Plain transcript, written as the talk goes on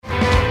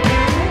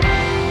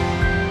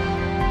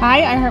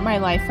Hi, I Heart My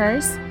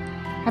Lifers.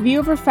 Have you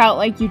ever felt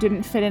like you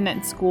didn't fit in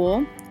at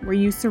school? Were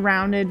you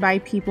surrounded by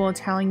people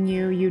telling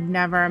you you'd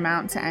never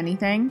amount to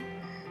anything?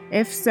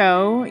 If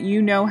so, you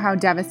know how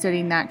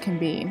devastating that can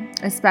be,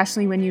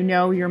 especially when you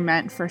know you're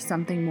meant for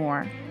something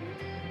more.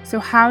 So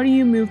how do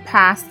you move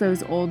past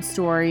those old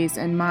stories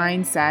and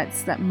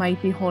mindsets that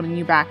might be holding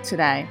you back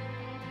today?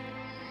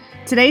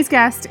 Today's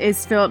guest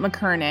is Philip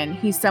McKernan.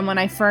 He's someone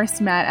I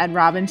first met at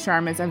Robin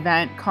Sharma's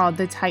event called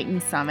the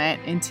Titan Summit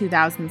in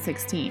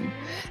 2016.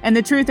 And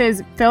the truth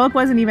is, Philip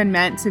wasn't even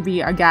meant to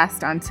be a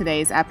guest on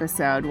today's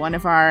episode. One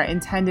of our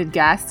intended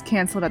guests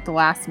canceled at the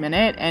last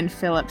minute, and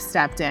Philip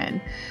stepped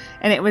in.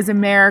 And it was a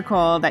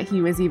miracle that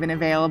he was even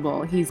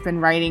available. He's been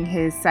writing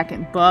his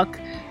second book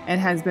and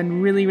has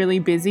been really, really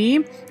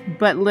busy,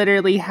 but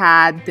literally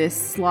had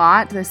this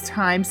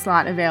time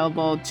slot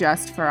available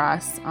just for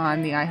us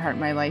on the I Heart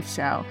My Life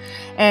show.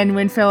 And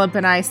when Philip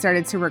and I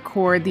started to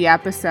record the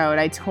episode,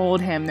 I told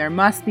him there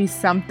must be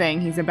something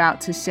he's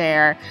about to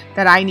share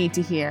that I need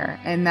to hear,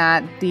 and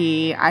that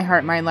the I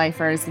Heart My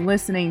Lifers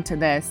listening to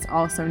this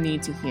also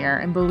need to hear.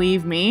 And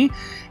believe me,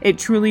 it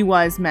truly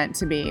was meant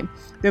to be.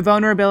 The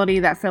vulnerability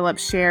that Philip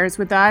shares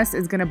with us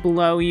is going to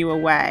blow you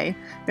away.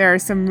 There are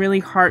some really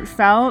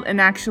heartfelt and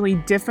actually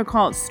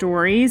difficult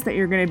stories that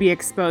you're going to be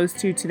exposed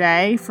to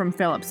today from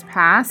Philip's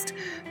past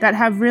that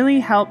have really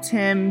helped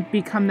him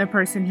become the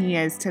person he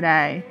is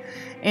today.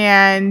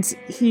 And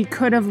he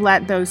could have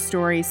let those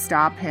stories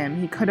stop him.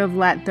 He could have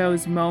let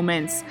those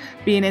moments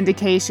be an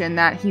indication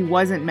that he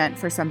wasn't meant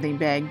for something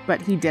big,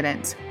 but he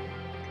didn't.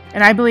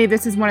 And I believe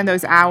this is one of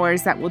those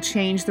hours that will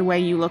change the way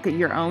you look at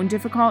your own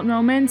difficult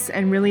moments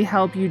and really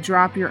help you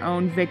drop your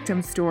own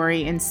victim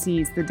story and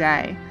seize the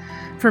day.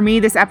 For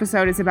me, this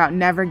episode is about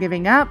never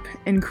giving up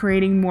and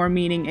creating more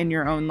meaning in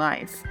your own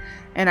life.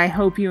 And I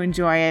hope you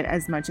enjoy it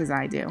as much as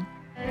I do.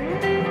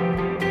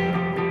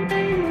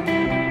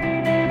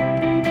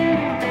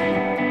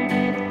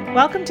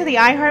 Welcome to the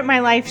I Heart My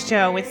Life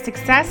show with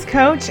success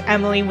coach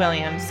Emily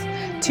Williams.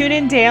 Tune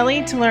in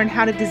daily to learn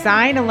how to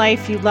design a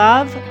life you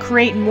love,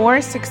 create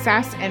more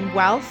success and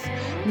wealth,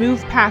 move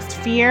past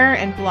fear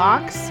and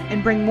blocks,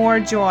 and bring more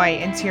joy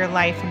into your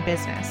life and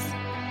business.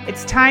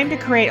 It's time to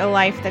create a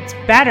life that's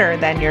better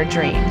than your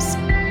dreams.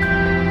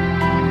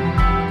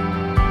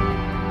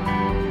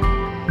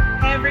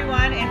 Hey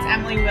everyone, it's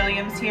Emily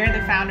Williams here,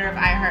 the founder of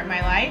I Heart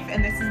My Life,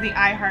 and this is the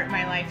I Heart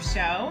My Life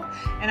show.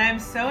 And I'm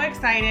so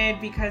excited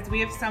because we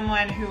have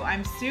someone who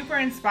I'm super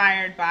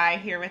inspired by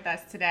here with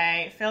us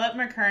today. Philip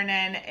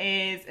McKernan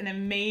is an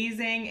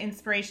amazing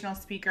inspirational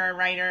speaker,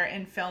 writer,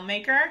 and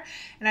filmmaker.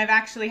 And I've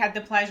actually had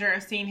the pleasure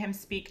of seeing him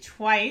speak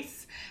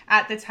twice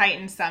at the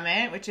Titan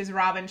Summit, which is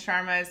Robin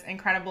Sharma's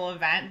incredible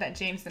event that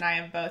James and I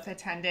have both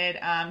attended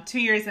 2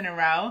 years in a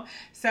row.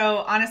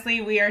 So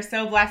honestly, we are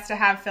so blessed to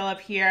have Philip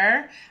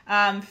here.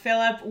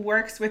 Philip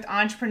works with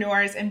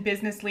entrepreneurs and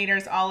business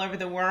leaders all over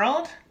the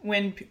world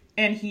when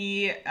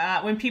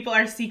people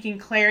are seeking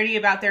clarity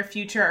about their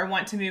future or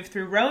want to move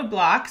through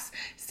roadblocks,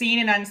 seen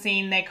and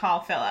unseen, they call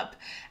Philip.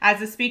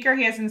 As a speaker,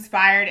 he has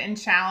inspired and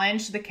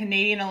challenged the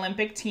Canadian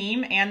Olympic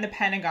team and the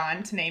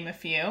Pentagon, to name a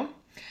few.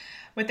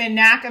 With a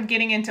knack of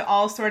getting into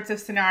all sorts of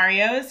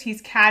scenarios,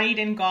 he's caddied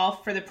in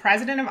golf for the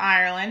President of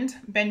Ireland,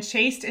 been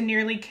chased and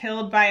nearly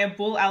killed by a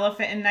bull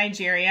elephant in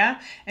Nigeria,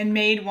 and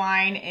made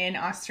wine in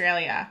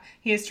Australia.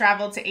 He has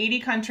traveled to 80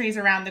 countries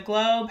around the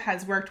globe,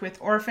 has worked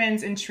with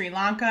orphans in Sri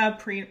Lanka,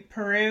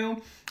 Peru,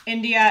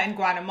 India, and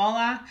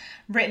Guatemala,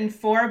 written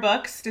 4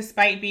 books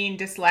despite being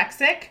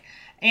dyslexic,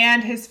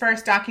 and his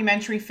first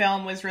documentary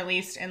film was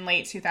released in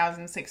late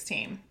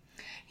 2016.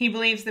 He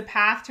believes the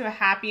path to a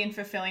happy and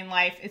fulfilling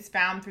life is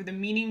found through the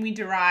meaning we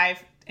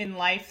derive in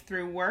life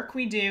through work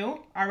we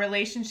do, our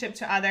relationship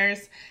to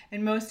others,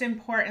 and most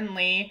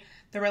importantly,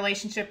 the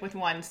relationship with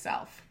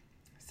oneself.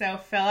 So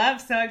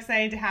Philip, so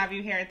excited to have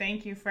you here.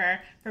 Thank you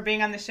for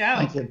being on the show.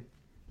 Thank you.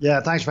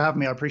 Yeah, thanks for having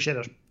me. I appreciate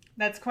it.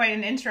 That's quite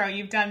an intro.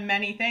 You've done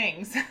many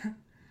things.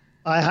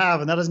 I have,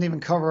 and that doesn't even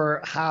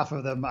cover half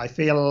of them. I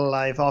feel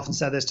I've often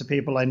said this to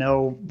people I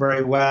know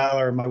very well,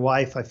 or my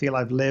wife. I feel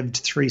I've lived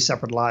 3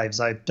 separate lives.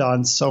 I've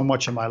done so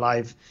much in my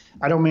life.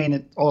 I don't mean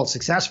it all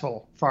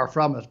successful, far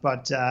from it,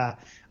 but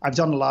I've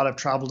done a lot. I've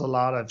traveled a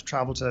lot. I've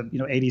traveled to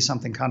 80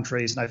 something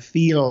countries, and I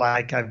feel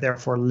like I've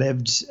therefore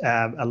lived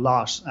a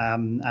lot,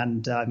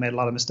 and I've made a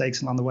lot of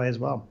mistakes along the way as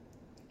well.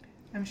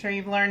 I'm sure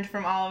you've learned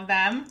from all of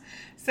them.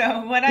 So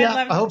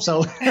I hope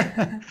so.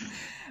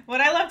 What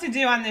I love to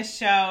do on this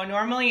show,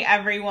 normally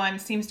everyone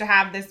seems to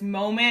have this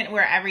moment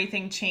where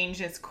everything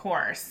changes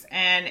course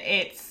and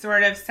it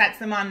sort of sets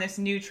them on this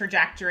new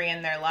trajectory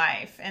in their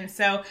life. And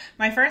so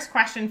my first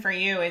question for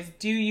you is,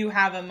 do you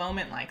have a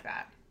moment like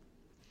that?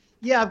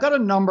 Yeah, I've got a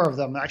number of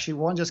them. Actually,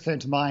 one just came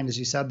to mind as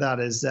you said that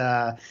is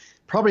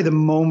probably the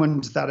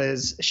moment that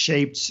has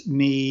shaped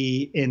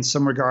me in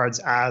some regards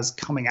as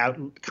coming out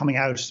of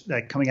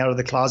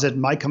the closet.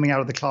 My coming out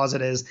of the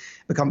closet is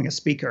becoming a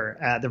speaker.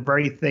 The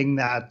very thing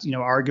that,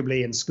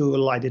 arguably in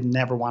school I didn't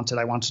never wanted.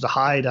 I wanted to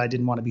hide. I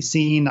didn't want to be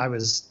seen. I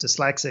was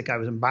dyslexic. I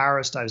was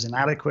embarrassed. I was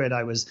inadequate.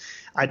 I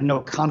had no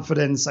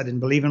confidence. I didn't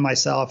believe in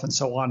myself, and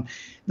so on.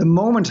 The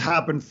moment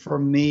happened for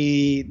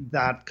me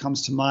that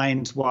comes to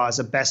mind was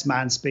a best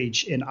man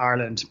speech in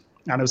Ireland.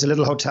 And it was a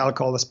little hotel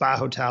called the Spa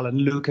Hotel in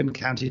Lucan,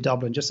 County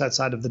Dublin, just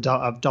outside of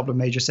Dublin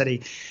major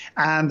city.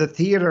 And the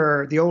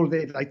theatre,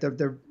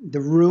 the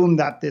room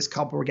that this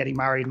couple were getting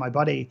married, my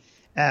buddy,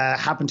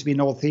 happened to be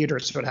an old theatre,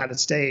 so it had a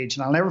stage.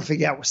 And I'll never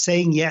forget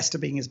saying yes to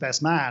being his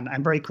best man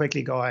and very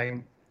quickly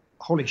going,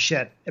 holy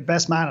shit, a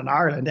best man in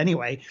Ireland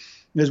anyway.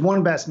 There's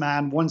one best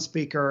man, one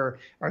speaker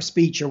or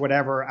speech or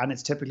whatever, and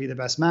it's typically the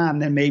best man,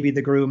 then maybe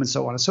the groom and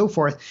so on and so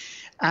forth.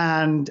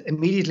 And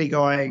immediately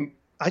going,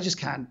 I just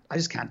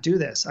can't do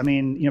this. I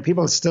mean,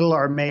 people still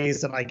are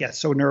amazed that I get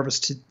so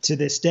nervous to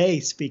this day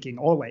speaking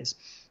always.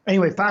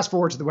 Anyway, fast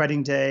forward to the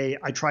wedding day.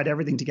 I tried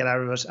everything to get out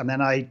of it. And then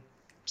I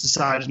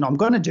decided, no, I'm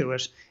going to do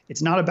it.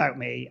 It's not about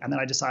me. And then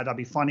I decided I'll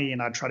be funny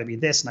and I'd try to be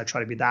this and I'd try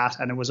to be that.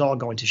 And it was all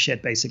going to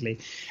shit, basically.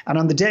 And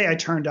on the day I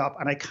turned up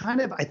and I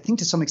think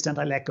to some extent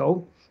I let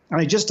go. And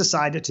I just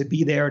decided to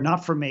be there,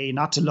 not for me,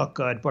 not to look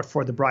good, but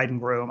for the bride and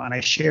groom. And I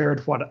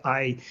shared what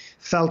I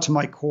felt to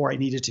my core I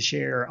needed to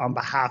share on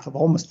behalf of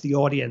almost the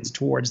audience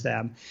towards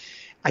them.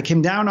 I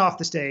came down off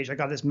the stage. I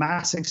got this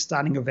massive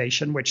standing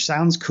ovation, which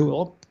sounds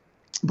cool,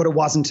 but it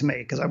wasn't to me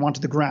because I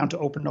wanted the ground to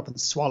open up and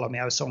swallow me.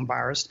 I was so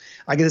embarrassed.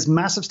 I get this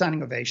massive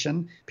standing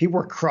ovation. People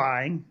were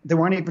crying. They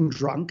weren't even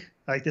drunk.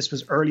 Like, this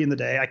was early in the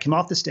day. I came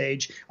off the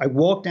stage. I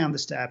walked down the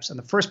steps, and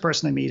the first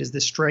person I meet is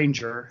this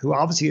stranger who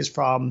obviously is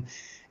from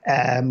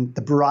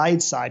the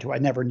bride's side, who I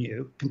never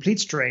knew.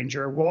 Complete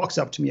stranger, walks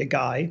up to me, a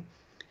guy,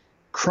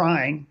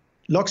 crying,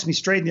 looks me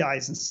straight in the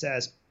eyes and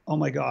says, oh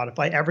my God, if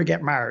I ever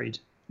get married,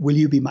 will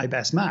you be my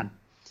best man?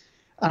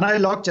 And I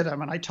looked at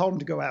him and I told him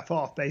to go F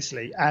off,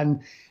 basically.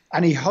 And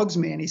he hugs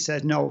me and he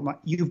said, no,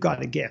 you've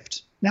got a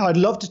gift. Now, I'd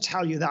love to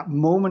tell you that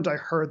moment I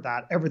heard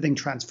that, everything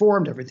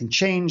transformed, everything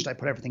changed. I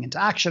put everything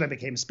into action. I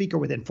became a speaker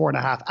within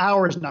 4.5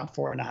 hours, not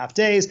 4.5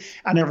 days,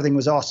 and everything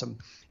was awesome.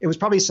 It was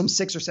probably some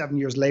 6 or 7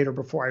 years later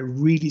before I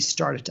really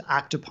started to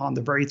act upon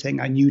the very thing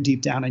I knew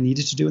deep down I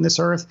needed to do in this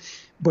earth.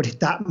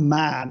 But that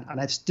man, and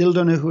I still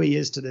don't know who he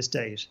is to this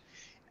date,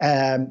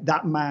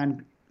 that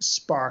man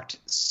sparked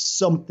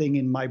something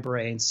in my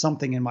brain,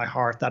 something in my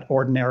heart that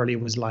ordinarily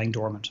was lying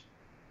dormant.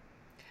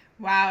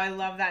 Wow, I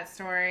love that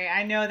story.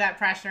 I know that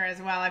pressure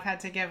as well. I've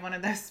had to give one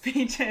of those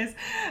speeches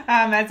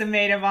as a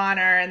maid of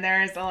honor, and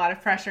there's a lot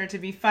of pressure to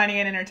be funny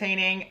and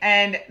entertaining.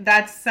 And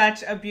that's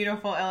such a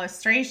beautiful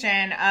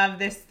illustration of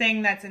this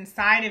thing that's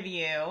inside of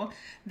you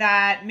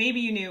that maybe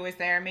you knew was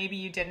there, maybe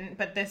you didn't,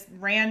 but this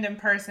random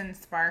person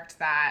sparked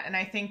that. And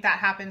I think that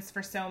happens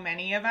for so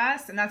many of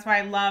us. And that's why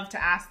I love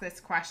to ask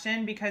this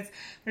question, because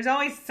there's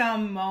always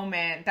some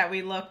moment that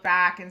we look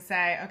back and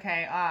say,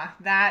 okay,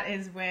 that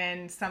is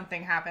when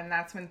something happened.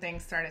 That's when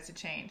things started to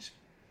change.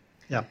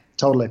 Yeah,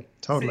 totally.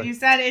 So you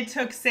said it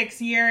took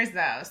 6 years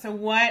though. So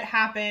what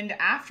happened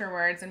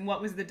afterwards and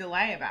what was the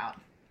delay about?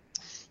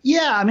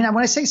 Yeah, I mean,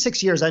 when I say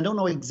 6 years, I don't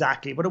know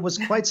exactly, but it was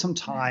quite some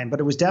time. But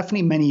it was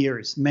definitely many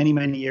years,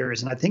 many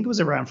years. And I think it was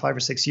around 5 or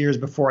 6 years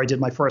before I did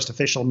my first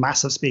official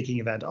massive speaking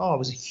event. Oh, it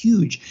was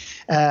huge.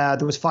 There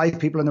was 5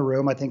 people in the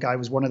room. I think I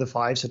was one of the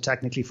 5, so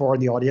technically 4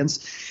 in the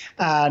audience.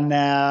 And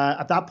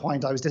at that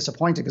point, I was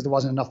disappointed because there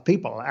wasn't enough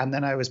people. And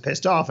then I was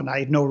pissed off, and I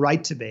had no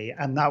right to be.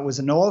 And that was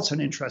also an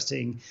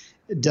interesting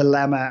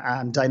dilemma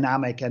and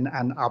dynamic and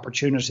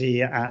opportunity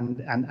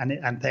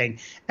and thing.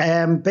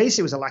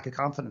 Basically, it was a lack of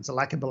confidence, a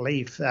lack of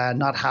belief,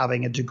 not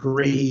having a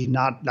degree,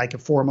 not like a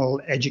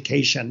formal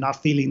education,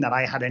 not feeling that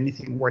I had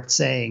anything worth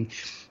saying,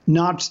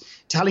 not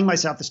telling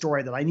myself the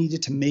story that I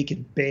needed to make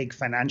it big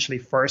financially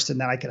first, and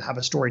then I could have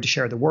a story to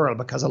share the world,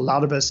 because a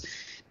lot of us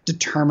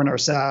determine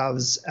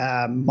ourselves,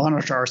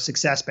 monitor our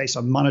success based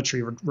on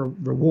monetary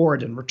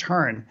reward and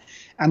return.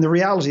 And the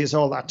reality is,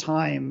 all that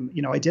time,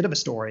 I did have a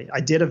story.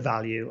 I did have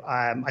value.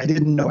 I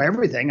didn't know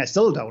everything. I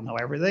still don't know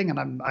everything,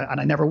 and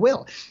I never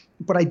will.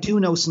 But I do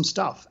know some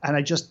stuff, and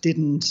I just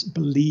didn't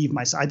believe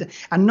myself.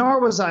 And nor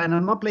was I, and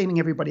I'm not blaming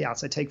everybody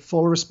else. I take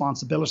full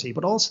responsibility,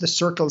 but also the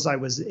circles I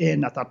was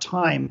in at that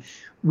time,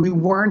 we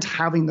weren't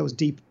having those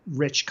deep,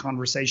 rich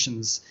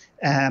conversations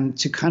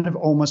to kind of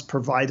almost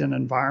provide an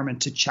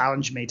environment to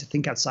challenge me to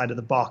think outside of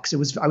the box.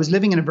 I was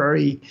living in a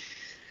very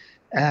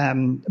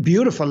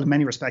beautiful in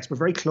many respects, but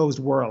very closed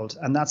world.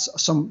 And that's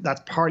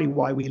partly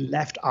why we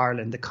left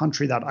Ireland, the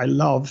country that I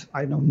love.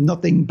 I know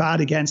nothing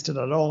bad against it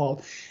at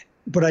all.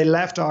 But I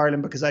left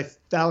Ireland because I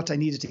felt I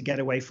needed to get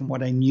away from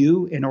what I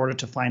knew in order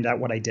to find out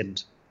what I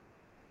didn't.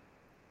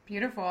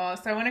 Beautiful.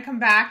 So I want to come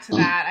back to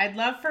that. I'd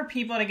love for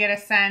people to get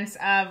a sense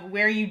of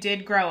where you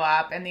did grow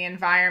up and the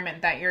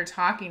environment that you're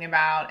talking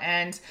about,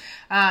 and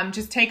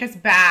just take us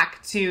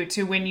back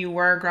to when you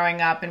were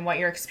growing up and what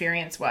your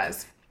experience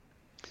was.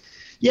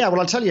 Yeah,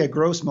 well, I'll tell you a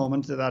gross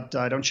moment that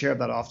I don't share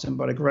that often,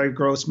 but a very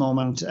gross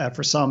moment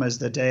for some is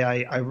the day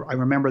I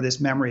remember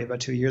this memory about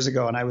 2 years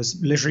ago, and I was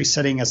literally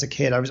sitting as a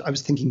kid. I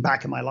was thinking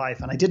back in my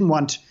life, and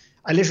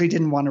I literally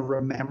didn't want to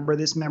remember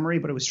this memory,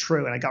 but it was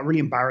true, and I got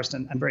really embarrassed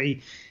and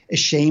very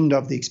ashamed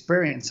of the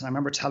experience. And I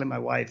remember telling my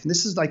wife, and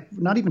this is like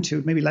not even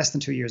maybe less than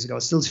 2 years ago.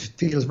 It still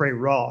feels very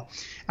raw.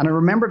 And I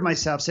remembered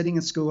myself sitting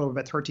in school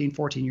about 13,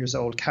 14 years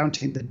old,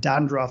 counting the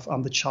dandruff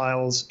on the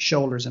child's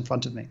shoulders in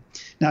front of me.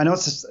 Now, I know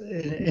it's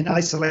in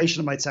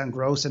isolation, it might sound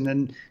gross, and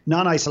in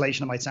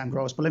non-isolation, it might sound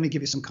gross, but let me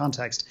give you some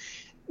context.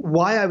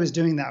 Why I was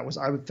doing that was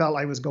I felt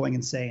I was going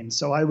insane.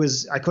 So I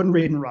couldn't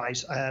read and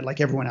write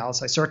like everyone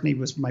else. I certainly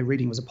my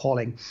reading was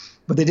appalling,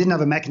 but they didn't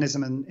have a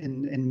mechanism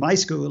in my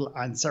school,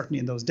 and certainly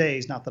in those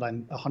days, not that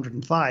I'm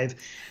 105,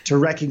 to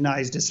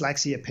recognize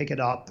dyslexia, pick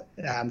it up,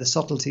 the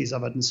subtleties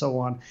of it, and so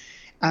on.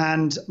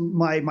 And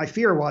my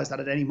fear was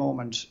that at any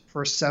moment,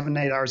 for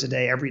 7-8 hours a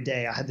day, every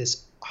day, I had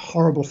this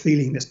horrible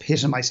feeling, this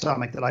pit in my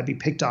stomach that I'd be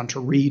picked on to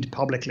read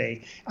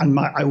publicly, and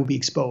I would be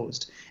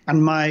exposed.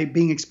 And my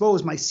being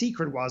exposed, my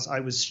secret was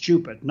I was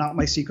stupid. Not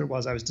my secret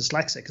was I was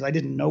dyslexic, because I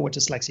didn't know what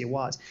dyslexia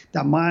was.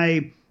 That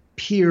my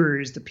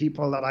peers, the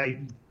people that I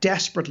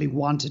desperately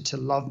wanted to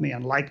love me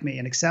and like me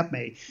and accept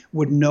me,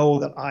 would know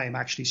that I am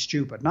actually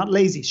stupid, not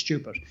lazy,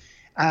 stupid.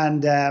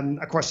 And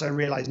of course, I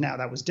realized now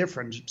that was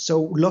different.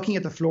 So looking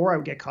at the floor, I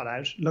would get caught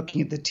out.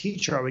 Looking at the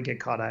teacher, I would get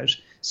caught out.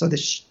 So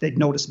they'd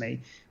notice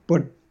me.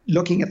 But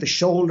looking at the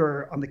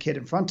shoulder on the kid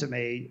in front of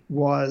me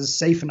was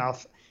safe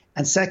enough.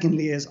 And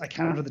secondly is I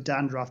counted the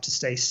dandruff to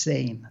stay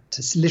sane,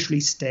 to literally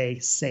stay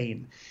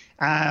sane.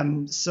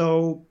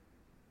 So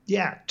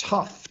yeah,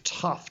 tough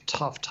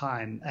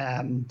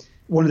time.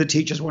 One of the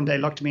teachers one day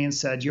looked at me and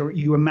said,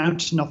 you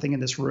amount to nothing in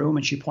this room.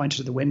 And she pointed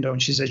to the window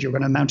and she says, you're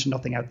going to amount to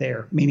nothing out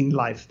there, meaning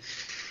life.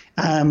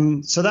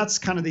 So that's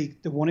kind of the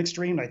one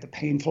extreme, like the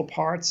painful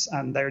parts,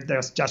 and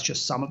that's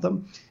just some of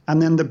them.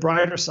 And then the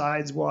brighter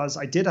sides was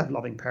I did have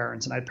loving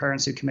parents, and I had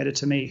parents who committed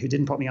to me, who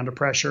didn't put me under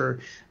pressure,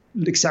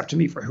 accepted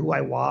me for who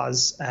I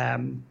was,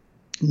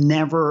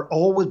 never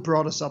always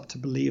brought us up to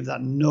believe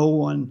that no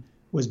one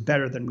was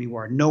better than we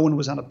were. No one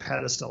was on a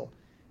pedestal.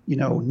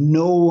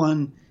 No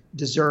one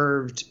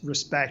deserved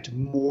respect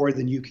more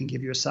than you can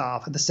give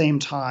yourself. At the same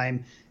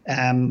time,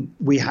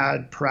 we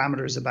had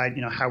parameters about,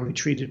 how we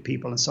treated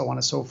people and so on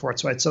and so forth.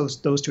 So it's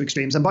those two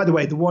extremes. And by the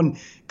way, the one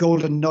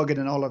golden nugget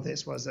in all of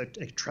this was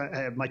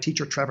my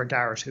teacher, Trevor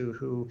Garrett,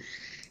 who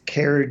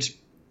cared,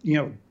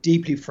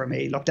 deeply for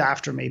me, looked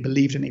after me,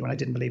 believed in me when I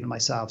didn't believe in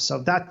myself.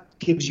 So that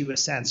gives you a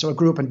sense. So I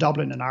grew up in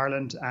Dublin in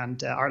Ireland,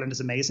 and Ireland is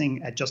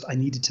amazing. I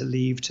needed to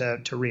leave to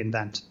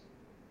reinvent.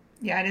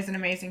 Yeah, it is an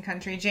amazing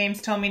country.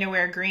 James told me to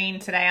wear green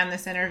today on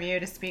this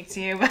interview to speak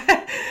to you, but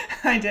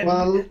I didn't.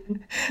 Well,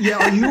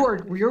 yeah,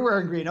 you're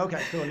wearing green.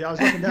 Okay, cool. Yeah, I was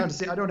looking down to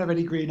see. I don't have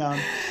any green on.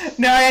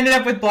 No, I ended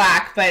up with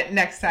black, but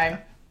next time.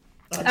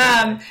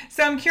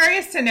 So I'm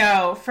curious to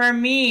know, for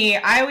me,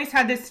 I always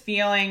had this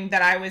feeling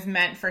that I was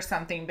meant for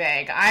something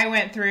big. I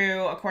went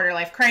through a quarter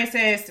life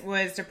crisis,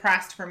 was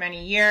depressed for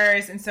many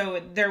years. And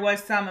so there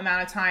was some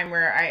amount of time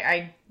where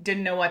I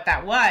didn't know what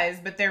that was,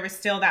 but there was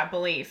still that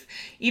belief.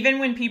 Even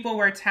when people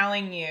were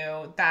telling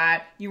you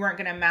that you weren't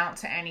going to amount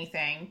to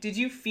anything, did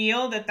you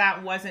feel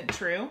that wasn't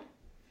true?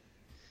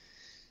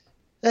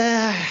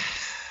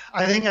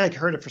 I think I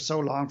heard it for so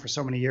long, for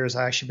so many years,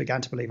 I actually began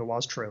to believe it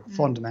was true,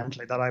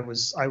 fundamentally, that I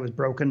was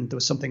broken. There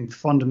was something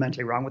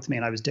fundamentally wrong with me,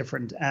 and I was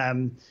different.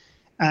 And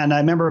I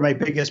remember my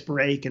biggest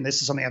break, and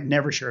this is something I've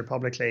never shared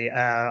publicly.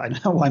 I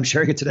know why I'm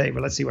sharing it today,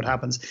 but let's see what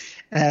happens.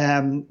 But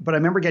I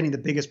remember getting the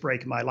biggest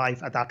break in my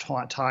life at that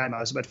time. I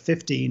was about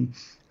 15,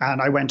 and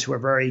I went to a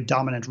very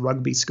dominant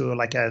rugby school,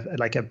 like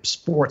a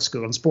sports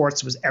school. And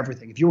sports was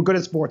everything. If you were good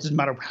at sports, it didn't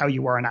matter how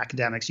you were in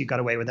academics, you got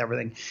away with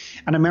everything.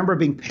 And I remember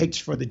being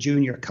picked for the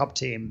junior cup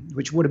team,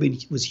 which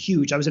was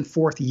huge. I was in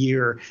fourth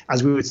year,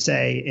 as we would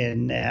say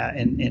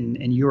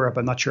in Europe.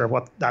 I'm not sure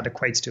what that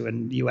equates to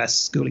in the US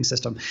schooling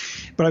system,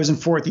 but I was in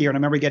fourth year, and I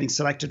remember getting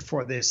selected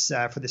for this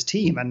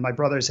team. And my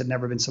brothers had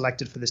never been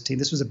selected for this team.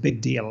 This was a big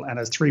deal. And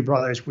as three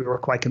brothers, we were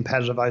quite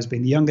competitive. I was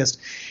being the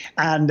youngest,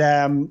 and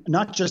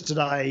not just did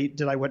I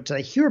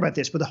hear about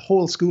this, but the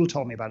whole school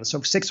told me about it.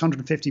 So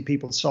 650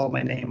 people saw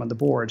my name on the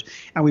board,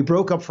 and we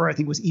broke up for, I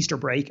think it was Easter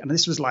break. And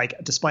this was like,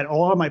 despite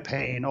all of my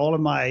pain, all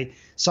of my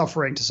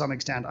suffering to some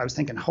extent, I was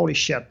thinking, holy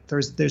shit,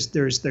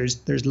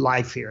 there's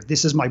life here.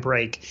 This is my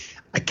break.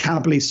 I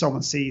can't believe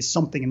someone sees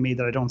something in me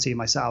that I don't see in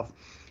myself.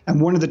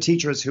 And one of the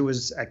teachers, who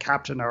was a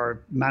captain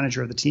or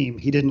manager of the team,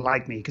 he didn't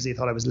like me because he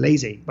thought I was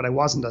lazy, but I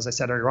wasn't. As I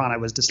said earlier on, I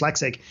was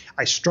dyslexic.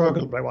 I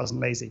struggled, but I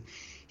wasn't lazy.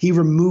 He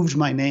removed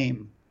my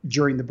name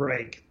during the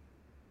break.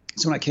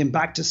 So when I came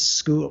back to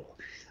school,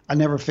 I'll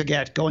never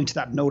forget going to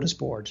that notice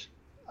board.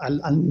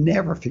 I'll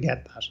never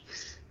forget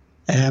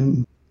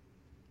that.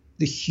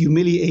 The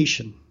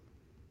humiliation,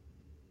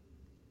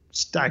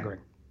 staggering.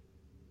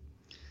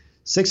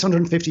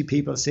 650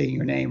 people seeing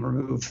your name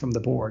removed from the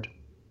board.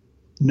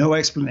 No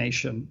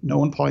explanation, no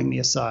one pulling me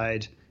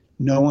aside,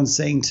 no one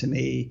saying to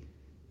me,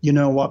 you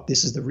know what,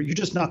 this is you're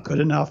just not good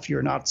enough,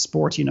 you're not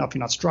sporty enough, you're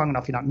not strong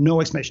enough, you're not, no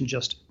explanation,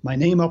 just my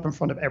name up in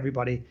front of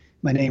everybody,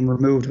 my name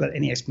removed without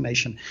any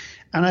explanation.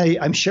 And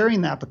I'm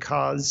sharing that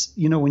because,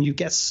 you know, when you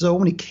get so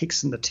many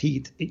kicks in the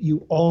teeth,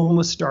 you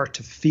almost start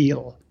to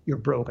feel you're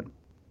broken.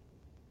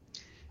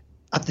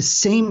 At the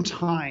same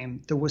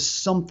time, there was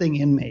something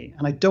in me,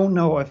 and I don't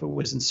know if it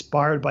was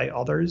inspired by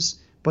others,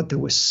 but there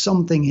was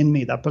something in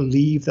me that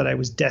believed that I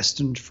was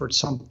destined for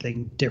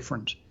something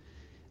different.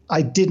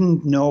 I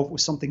didn't know if it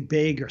was something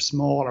big or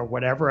small or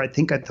whatever. I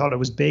think I thought it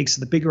was big. So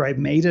the bigger I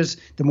made it,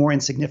 the more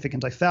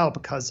insignificant I felt,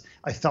 because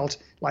I felt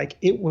like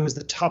it was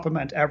the top of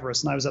Mount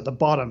Everest and I was at the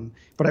bottom.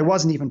 But I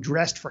wasn't even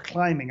dressed for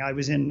climbing. I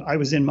was in my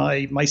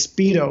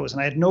Speedos,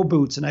 and I had no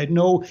boots, and I had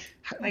no,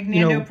 like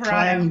Nando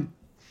Parado.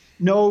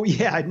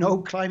 I had no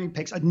climbing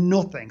picks. I had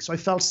nothing. So I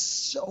felt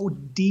so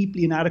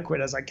deeply inadequate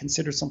as I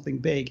considered something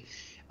big.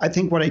 I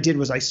think what I did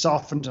was I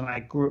softened, and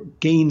I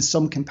gained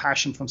some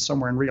compassion from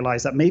somewhere and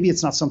realized that maybe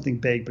it's not something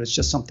big, but it's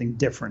just something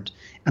different.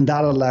 And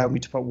that allowed me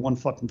to put one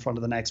foot in front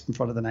of the next, in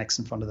front of the next,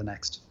 in front of the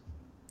next.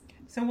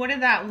 So what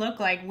did that look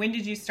like? When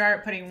did you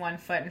start putting one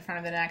foot in front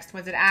of the next?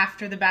 Was it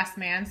after the Best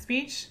Man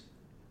speech?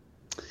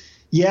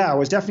 Yeah, it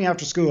was definitely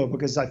after school,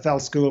 because I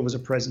felt school was a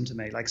prison to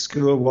me. Like,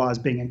 school was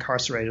being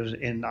incarcerated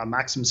in a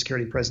maximum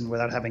security prison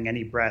without having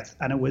any breath.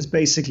 And it was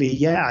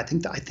basically, I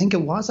think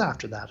it was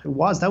after that.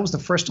 That was the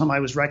first time I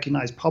was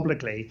recognized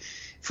publicly,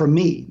 for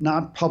me,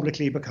 not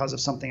publicly because of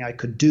something I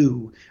could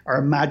do or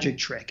a magic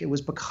trick. It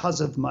was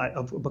because of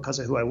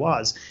who I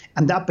was.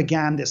 And that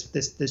began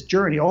this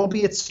journey,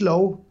 albeit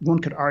slow, one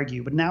could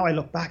argue. But now I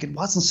look back, it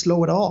wasn't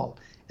slow at all.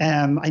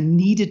 I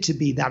needed to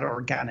be that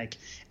organic.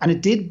 And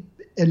it did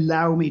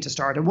allow me to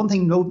start. And one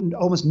thing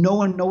almost no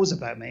one knows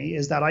about me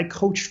is that I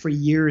coached for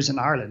years in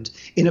Ireland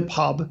in a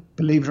pub,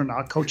 believe it or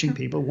not, coaching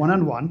people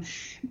one-on-one,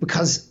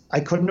 because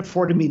I couldn't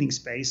afford a meeting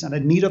space. And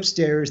I'd meet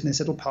upstairs in this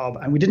little pub,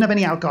 and we didn't have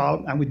any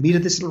alcohol, and we'd meet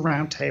at this little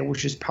round table,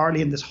 which is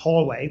partly in this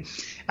hallway,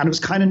 and it was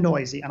kind of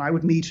noisy. And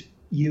I'd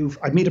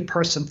meet a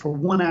person for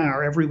 1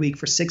 hour every week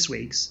for 6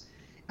 weeks,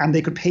 and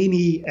they could pay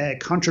me a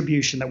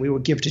contribution that we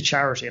would give to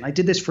charity. And I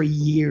did this for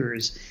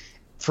years,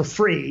 for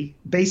free,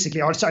 basically.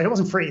 It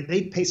wasn't free.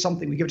 They'd pay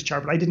something, we give it to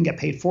charity, but I didn't get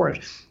paid for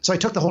it. So I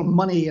took the whole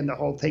money and the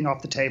whole thing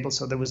off the table.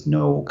 So there was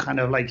no kind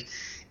of like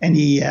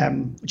any, I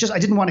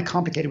didn't want to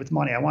complicate it with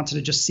money. I wanted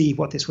to just see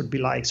what this would be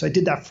like. So I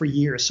did that for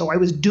years. So I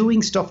was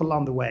doing stuff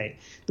along the way.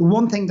 The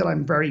one thing that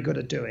I'm very good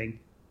at doing,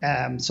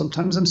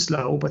 sometimes I'm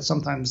slow, but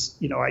sometimes,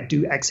 I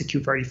do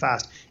execute very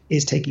fast,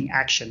 is taking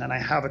action. And I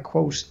have a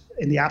quote: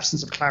 in the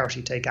absence of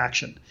clarity, take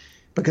action.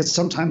 Because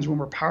sometimes when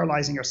we're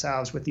paralyzing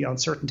ourselves with the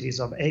uncertainties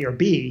of A or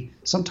B,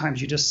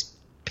 sometimes you just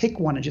pick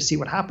one and just see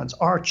what happens,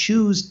 or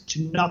choose to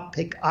not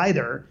pick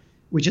either,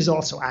 which is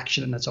also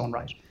action in its own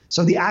right.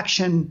 So the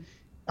action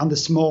on the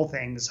small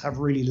things have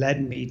really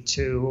led me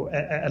to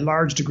a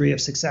large degree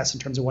of success in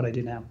terms of what I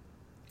do now.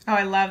 Oh,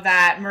 I love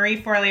that.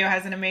 Marie Forleo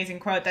has an amazing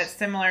quote that's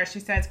similar. She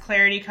says,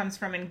 clarity comes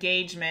from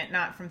engagement,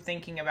 not from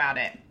thinking about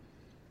it.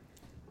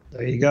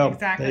 There you go.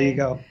 Exactly. There you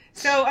go.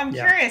 So I'm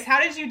curious,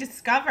 how did you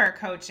discover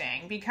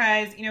coaching?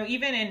 Because,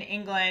 even in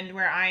England,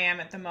 where I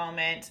am at the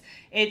moment,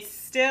 it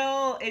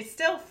still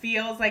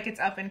feels like it's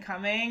up and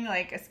coming,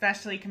 like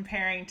especially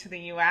comparing to the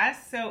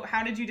US. So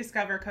how did you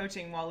discover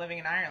coaching while living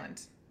in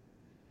Ireland?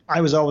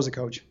 I was always a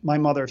coach. My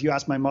mother, if you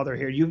ask my mother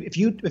here, if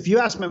you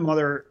ask my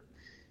mother,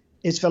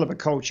 is Philip a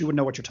coach? You wouldn't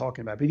know what you're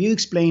talking about. But if you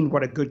explained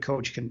what a good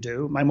coach can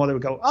do, my mother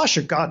would go, oh,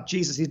 sure, God,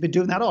 Jesus, he's been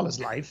doing that all his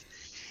life.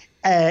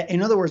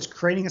 In other words,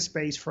 creating a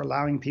space for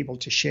allowing people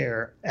to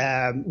share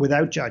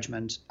without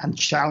judgment and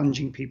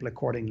challenging people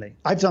accordingly.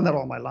 I've done that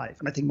all my life,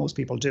 and I think most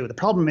people do. The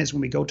problem is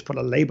when we go to put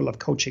a label of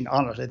coaching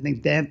on it, I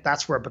think then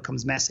that's where it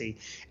becomes messy.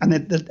 And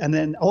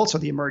then also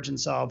the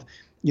emergence of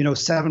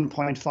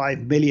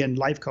 7.5 million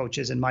life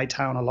coaches in my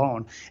town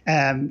alone.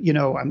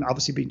 I'm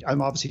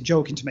obviously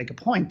joking to make a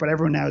point, but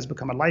everyone now has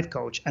become a life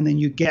coach. And then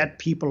you get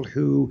people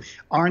who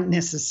aren't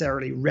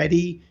necessarily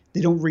ready. They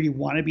don't really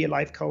want to be a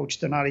life coach.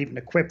 They're not even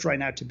equipped right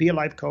now to be a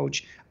life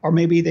coach, or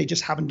maybe they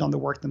just haven't done the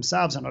work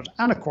themselves on it.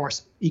 And of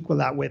course, equal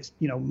that with,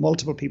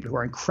 multiple people who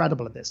are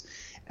incredible at this.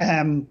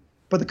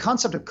 But the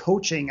concept of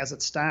coaching as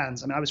it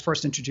stands, I was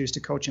first introduced to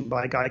coaching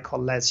by a guy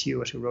called Les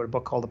Hewitt, who wrote a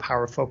book called The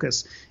Power of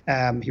Focus.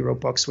 He wrote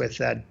books with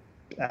the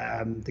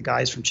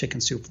guys from Chicken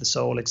Soup for the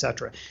Soul,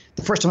 etc.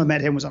 The first time I met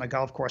him was on a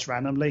golf course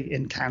randomly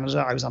in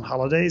Canada. I was on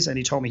holidays, and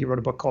he told me he wrote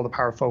a book called The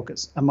Power of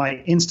Focus. And my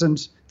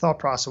instant thought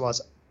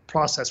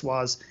process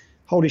was,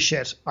 holy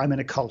shit, I'm in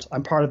a cult.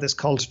 I'm part of this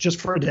cult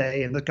just for a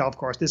day in the golf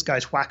course. This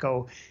guy's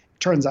wacko.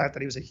 Turns out that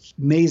he was an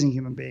amazing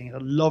human being, a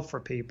love for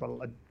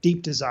people, a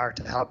deep desire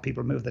to help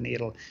people move the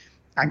needle.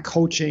 And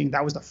coaching,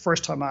 that was the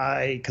first time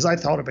because I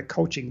thought about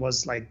coaching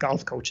was like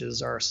golf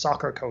coaches or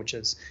soccer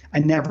coaches. I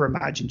never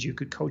imagined you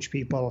could coach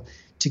people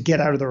to get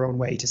out of their own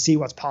way, to see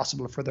what's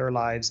possible for their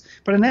lives.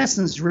 But in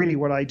essence, really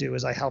what I do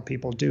is I help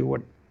people do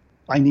what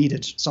I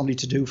needed somebody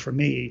to do for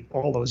me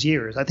all those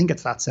years. I think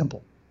it's that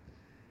simple.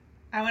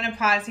 I want to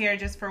pause here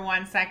just for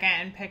 1 second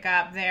and pick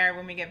up there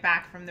when we get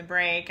back from the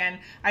break. And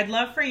I'd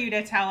love for you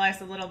to tell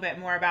us a little bit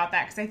more about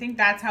that, because I think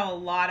that's how a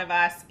lot of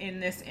us in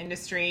this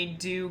industry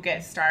do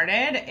get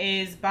started,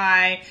 is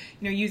by,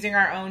 using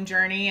our own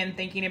journey and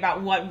thinking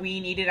about what we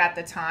needed at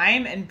the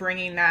time and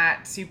bringing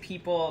that to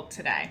people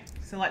today.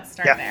 So let's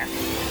start there.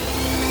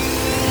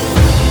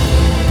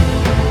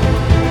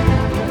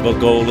 The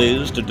goal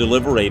is to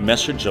deliver a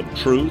message of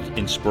truth,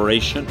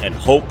 inspiration, and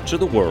hope to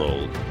the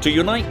world, to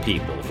unite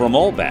people from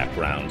all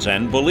backgrounds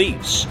and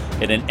beliefs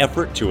in an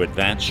effort to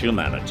advance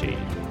humanity.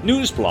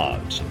 News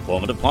blogs,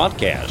 informative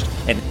podcasts,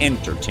 and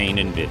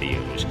entertaining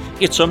videos.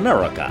 It's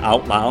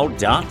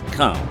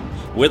AmericaOutloud.com,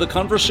 where the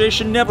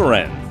conversation never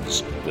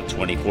ends, with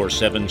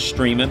 24/7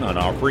 streaming on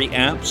our free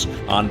apps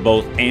on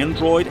both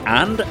Android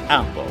and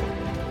Apple.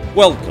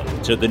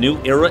 Welcome to the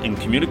new era in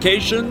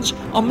communications,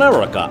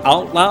 America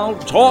Out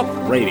Loud Talk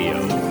Radio.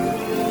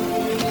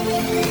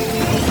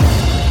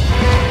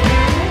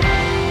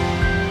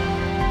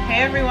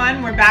 Hey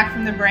everyone, we're back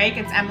from the break.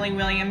 It's Emily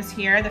Williams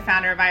here, the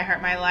founder of I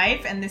Heart My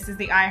Life, and this is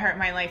the I Heart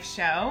My Life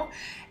show.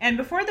 And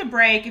before the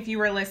break, if you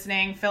were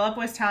listening, Philip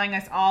was telling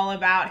us all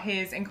about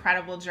his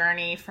incredible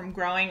journey from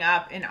growing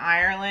up in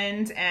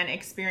Ireland and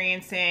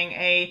experiencing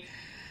a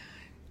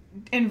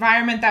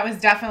environment that was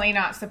definitely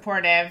not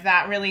supportive,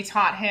 that really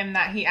taught him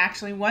that he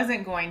actually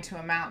wasn't going to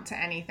amount to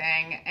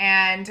anything.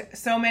 And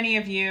so many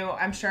of you,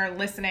 I'm sure,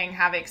 listening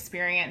have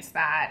experienced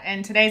that.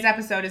 And today's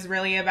episode is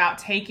really about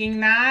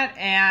taking that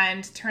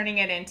and turning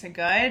it into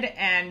good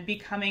and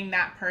becoming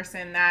that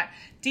person that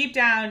deep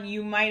down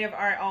you might have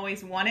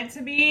always wanted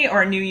to be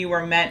or knew you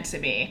were meant to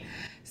be.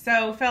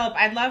 So Philip,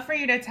 I'd love for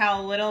you to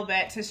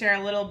share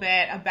a little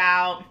bit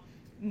about,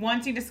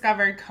 once you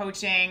discovered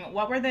coaching,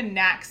 what were the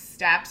next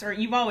steps? Or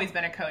you've always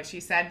been a coach,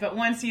 you said, but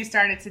once you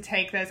started to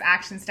take those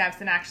action steps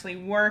and actually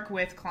work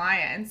with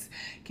clients,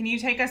 can you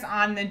take us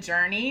on the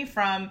journey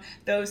from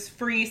those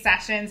free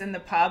sessions in the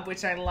pub,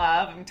 which I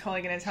love, I'm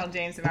totally going to tell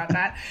James about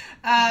that,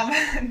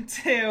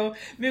 to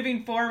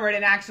moving forward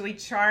and actually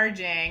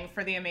charging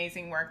for the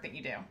amazing work that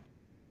you do?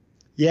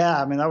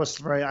 Yeah, I mean, that was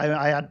very,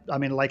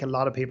 like a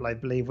lot of people, I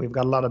believe we've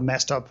got a lot of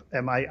messed up.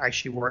 I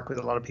actually work with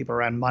a lot of people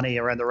around money,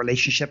 around the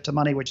relationship to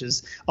money, which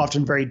is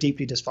often very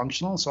deeply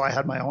dysfunctional. So I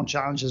had my own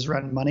challenges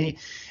around money.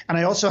 And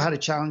I also had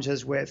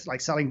challenges with like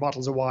selling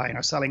bottles of wine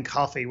or selling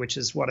coffee, which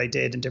is what I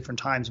did in different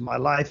times in my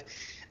life.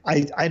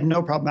 I had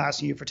no problem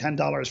asking you for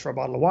 $10 for a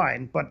bottle of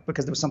wine, but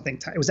because there was something,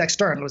 it was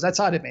external, it was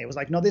outside of me. It was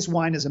like, no, this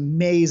wine is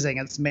amazing.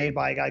 It's made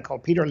by a guy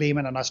called Peter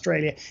Lehman in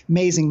Australia,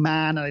 amazing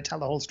man. And I tell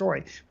the whole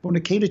story. But when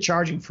it came to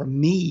charging for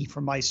me,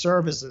 for my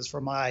services, for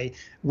my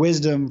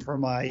wisdom, for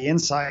my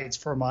insights,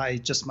 for my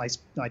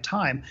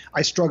time,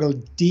 I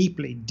struggled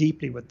deeply,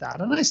 deeply with that.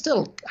 And I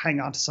still hang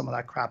on to some of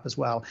that crap as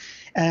well.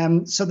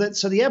 So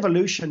the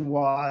evolution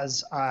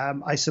was,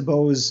 I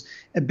suppose,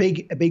 a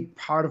big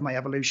part of my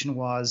evolution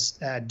was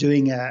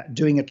doing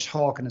a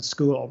talk in a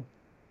school,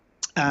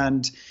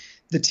 and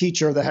the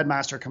teacher, the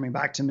headmaster, coming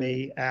back to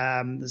me.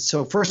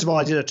 So first of all,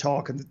 I did a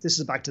talk, and this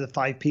is back to the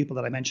 5 people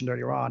that I mentioned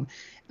earlier on.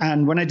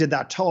 And when I did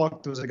that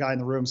talk, there was a guy in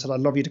the room said,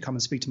 "I'd love you to come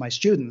and speak to my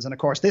students." And of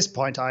course, at this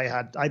point,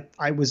 I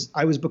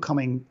was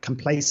becoming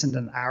complacent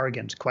and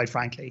arrogant, quite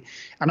frankly.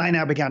 And I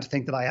now began to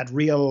think that I had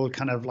real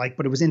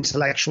but it was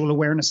intellectual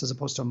awareness as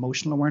opposed to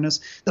emotional awareness,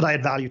 that I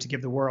had value to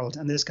give the world.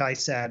 And this guy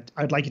said,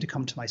 "I'd like you to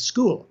come to my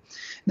school."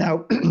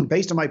 Now,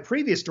 based on my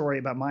previous story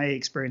about my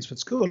experience with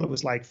school, it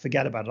was like,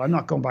 forget about it. I'm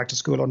not going back to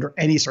school under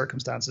any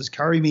circumstances.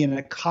 Carry me in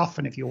a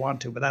coffin if you want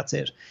to, but that's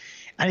it.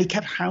 And he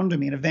kept hounding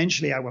me. And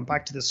eventually I went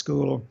back to the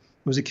school.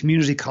 It was a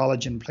community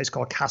college in a place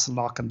called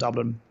Castleknock in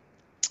Dublin.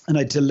 And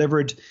I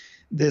delivered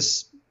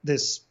this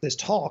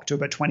talk to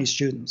about 20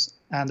 students.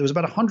 And there was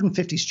about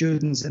 150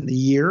 students in the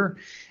year.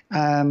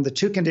 And the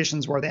 2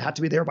 conditions were they had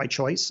to be there by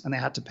choice and they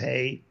had to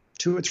pay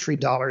 $2 or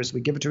 $3.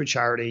 We give it to a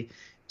charity.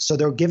 So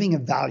they're giving a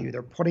value.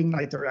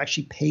 They're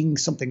actually paying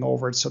something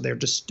over it. So they're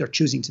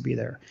choosing to be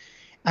there.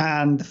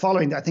 And the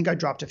following, I think I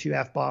dropped a few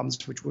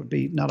F-bombs, which would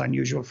be not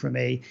unusual for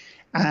me.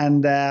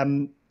 And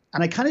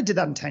I kind of did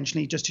that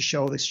intentionally just to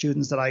show the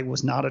students that I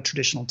was not a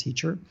traditional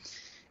teacher.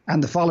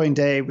 And the following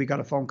day, we got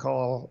a phone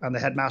call and the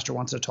headmaster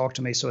wanted to talk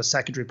to me. So a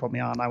secretary put me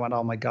on. I went,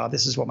 oh my God,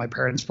 this is what my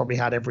parents probably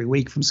had every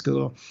week from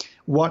school.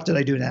 What did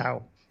I do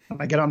now?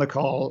 And I get on the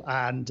call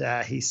and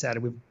he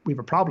said, we have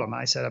a problem.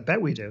 I said, I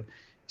bet we do.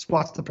 So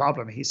what's the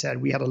problem? He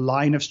said, we had a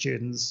line of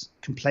students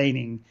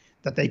complaining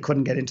that they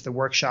couldn't get into the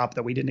workshop,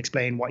 that we didn't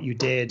explain what you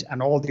did.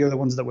 And all the other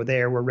ones that were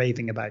there were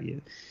raving about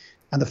you.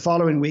 And the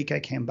following week I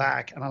came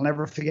back, and I'll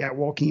never forget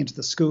walking into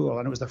the school.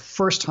 And it was the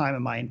first time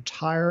in my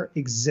entire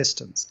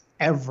existence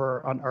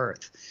ever on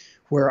earth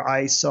where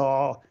I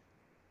saw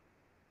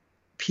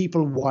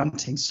people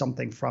wanting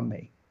something from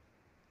me.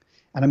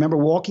 And I remember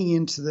walking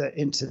into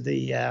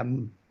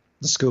the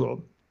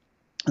school,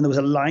 and there was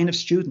a line of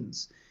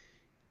students,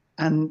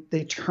 and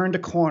they turned a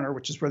corner,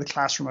 which is where the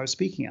classroom I was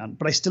speaking on.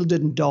 But I still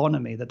didn't dawn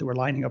on me that they were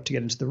lining up to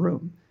get into the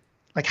room.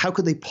 Like, how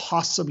could they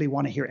possibly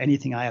want to hear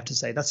anything I have to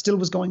say? That still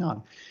was going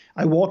on.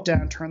 I walked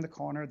down, turned the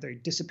corner, they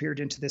disappeared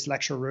into this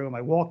lecture room.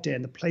 I walked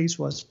in, the place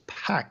was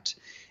packed.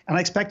 And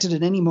I expected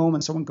at any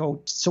moment someone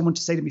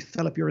to say to me,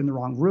 Philip, you're in the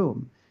wrong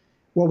room.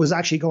 What was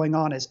actually going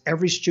on is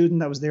every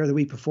student that was there the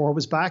week before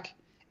was back,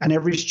 and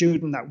every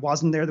student that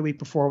wasn't there the week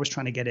before was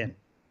trying to get in.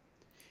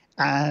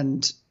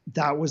 And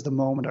that was the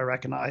moment I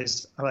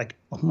recognized, like,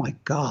 oh my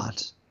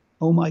God,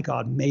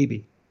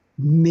 maybe,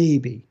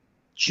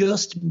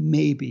 just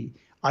maybe,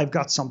 I've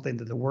got something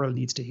that the world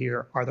needs to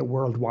hear or the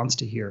world wants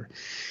to hear.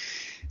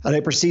 And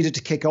I proceeded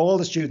to kick all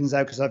the students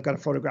out because I've got a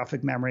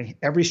photographic memory.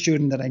 Every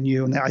student that I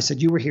knew, and I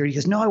said, you were here. He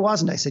goes, no, I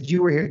wasn't. I said,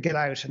 you were here, get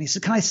out. And he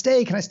said, can I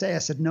stay? I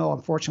said, no,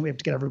 unfortunately, we have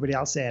to get everybody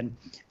else in.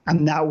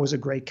 And that was a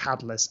great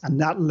catalyst. And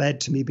that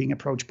led to me being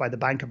approached by the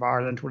Bank of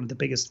Ireland, one of the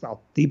biggest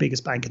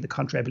bank in the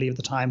country, I believe at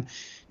the time,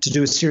 to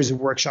do a series of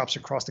workshops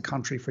across the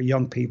country for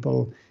young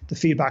people. The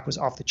feedback was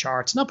off the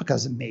charts, not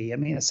because of me. I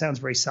mean, it sounds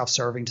very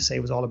self-serving to say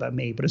it was all about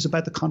me, but it's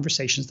about the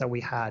conversations that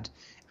we had.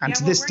 And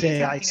to this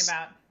day,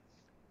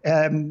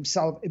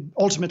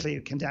 ultimately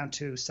it came down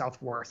to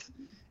self-worth,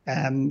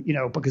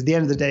 because at the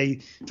end of the day,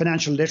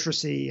 financial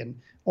literacy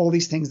and all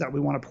these things that we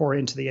want to pour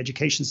into the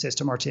education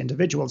system or to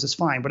individuals is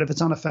fine. But if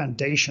it's on a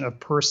foundation of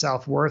poor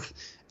self-worth,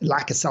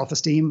 lack of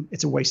self-esteem,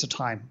 it's a waste of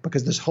time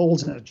because there's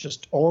holes in it.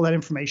 Just all that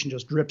information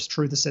just drips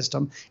through the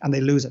system and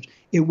they lose it.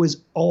 It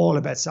was all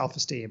about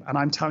self-esteem. And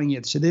I'm telling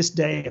you, to this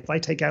day, if I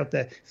take out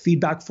the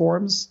feedback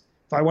forms,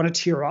 if I want to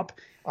tear up,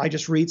 I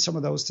just read some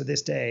of those to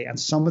this day, and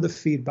some of the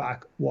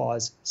feedback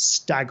was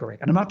staggering.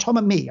 And I'm not talking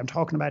about me. I'm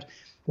talking about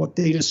what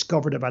they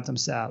discovered about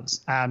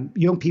themselves.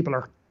 Young people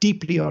are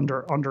deeply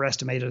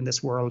underestimated in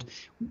this world.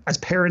 As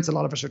parents, a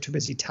lot of us are too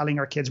busy telling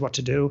our kids what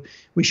to do.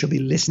 We should be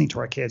listening to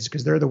our kids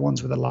because they're the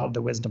ones with a lot of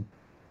the wisdom.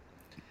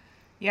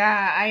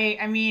 Yeah,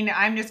 I mean,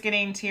 I'm just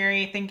getting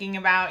teary thinking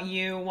about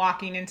you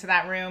walking into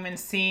that room and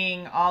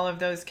seeing all of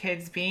those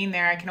kids being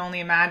there. I can only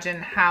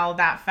imagine how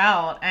that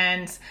felt.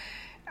 And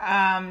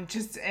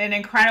just an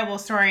incredible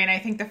story. And I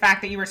think the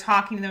fact that you were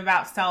talking to them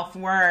about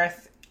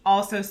self-worth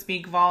also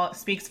speaks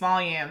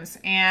volumes.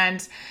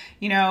 And,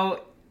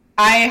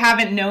 I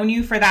haven't known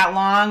you for that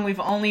long. We've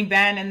only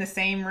been in the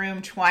same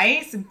room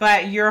twice,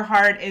 but your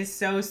heart is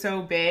so,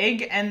 so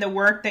big. And the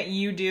work that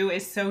you do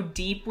is so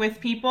deep with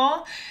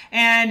people.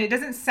 And it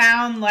doesn't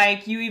sound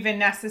like you even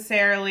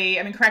necessarily,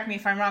 correct me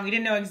if I'm wrong, you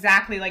didn't know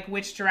exactly like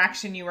which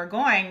direction you were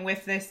going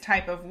with this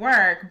type of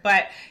work,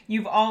 but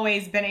you've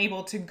always been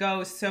able to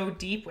go so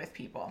deep with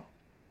people.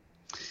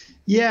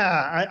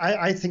 Yeah,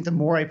 I think the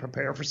more I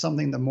prepare for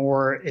something, the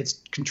more it's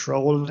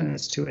controlled and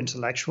it's too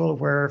intellectual.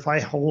 Where if I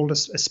hold a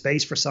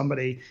space for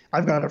somebody,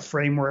 I've got a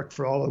framework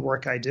for all the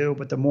work I do.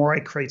 But the more I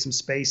create some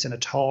space in a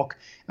talk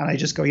and I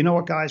just go, you know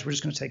what, guys, we're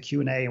just going to take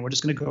Q&A and we're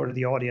just going to go to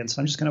the audience.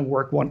 And I'm just going to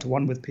work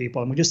one-to-one with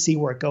people and we just see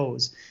where it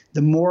goes.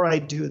 The more I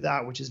do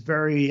that, which is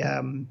very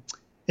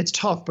it's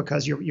tough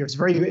because you're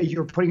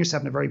putting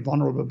yourself in a very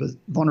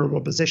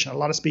vulnerable position. A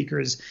lot of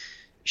speakers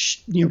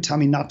tell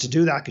me not to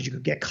do that because you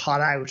could get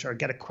caught out or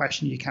get a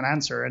question you can't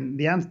answer.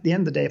 And at the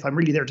end of the day, if I'm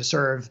really there to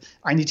serve,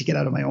 I need to get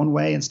out of my own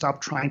way and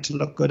stop trying to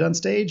look good on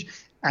stage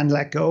and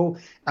let go.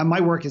 And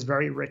my work is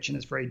very rich and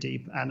it's very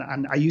deep.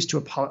 And I used to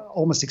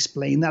almost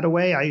explain that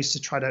away. I used to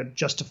try to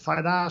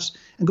justify that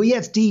and go, yeah,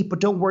 it's deep, but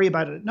don't worry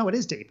about it. No, it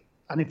is deep.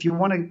 And if you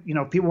want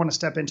to, people want to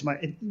step into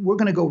we're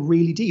going to go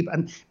really deep.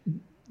 And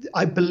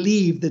I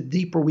believe the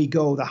deeper we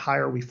go, the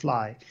higher we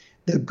fly.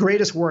 The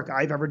greatest work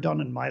I've ever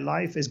done in my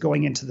life is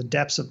going into the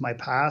depths of my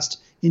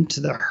past, into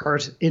the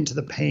hurt, into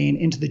the pain,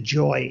 into the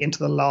joy, into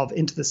the love,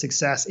 into the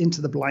success, into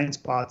the blind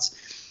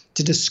spots,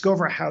 to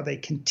discover how they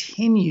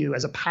continue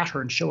as a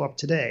pattern show up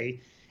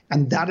today.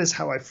 And that is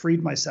how I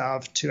freed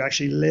myself to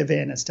actually live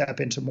in and step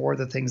into more of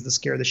the things that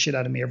scare the shit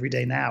out of me every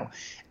day now.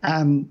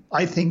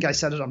 I think I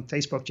said it on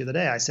Facebook the other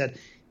day. I said,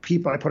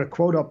 I put a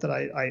quote up that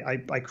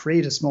I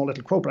create a small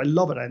little quote, but I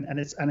love it, and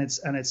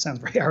it sounds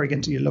very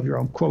arrogant. You love your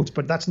own quotes,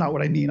 but that's not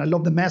what I mean. I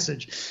love the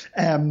message.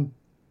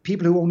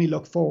 People who only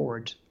look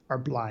forward are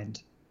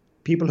blind.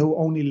 People who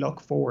only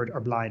look forward are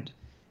blind.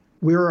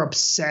 We're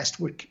obsessed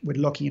with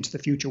looking into the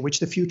future,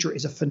 which the future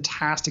is a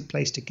fantastic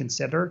place to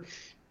consider.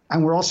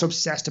 And we're also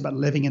obsessed about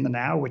living in the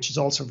now, which is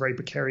also very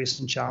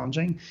precarious and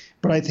challenging.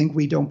 But I think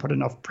we don't put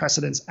enough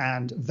precedence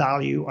and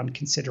value on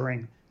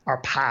considering our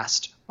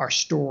past, our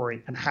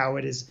story, and how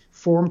it is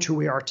formed who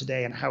we are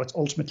today and how it's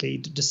ultimately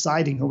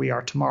deciding who we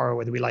are tomorrow,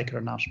 whether we like it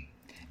or not.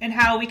 And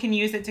how we can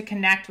use it to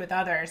connect with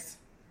others.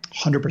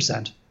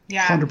 100%.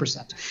 Yeah.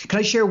 100%. Can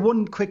I share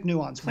one quick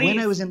nuance? Please. When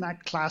I was in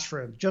that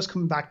classroom, just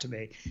coming back to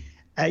me,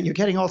 you're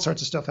getting all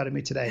sorts of stuff out of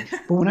me today,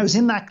 but when I was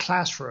in that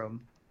classroom,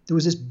 there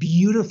was this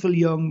beautiful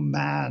young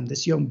man,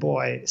 this young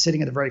boy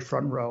sitting at the very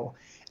front row.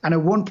 And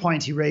at one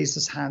point he raised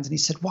his hands and he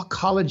said, "What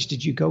college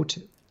did you go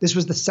to?" This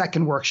was the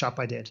second workshop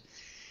I did.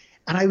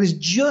 And I was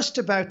just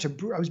about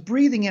to, I was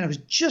breathing in, I was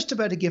just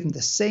about to give him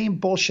the same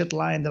bullshit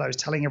line that I was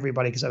telling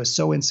everybody because I was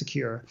so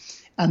insecure.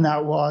 And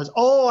that was,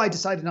 I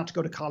decided not to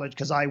go to college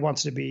because I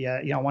wanted to be,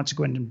 I wanted to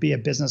go in and be a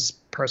business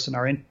person,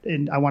 or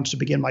I wanted to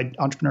begin my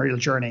entrepreneurial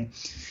journey.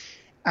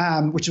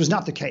 which was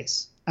not the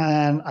case.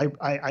 And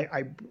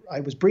I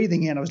was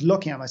breathing in, I was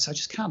looking at him, I said, I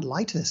just can't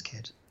lie to this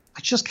kid. I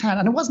just can't.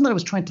 And it wasn't that I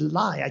was trying to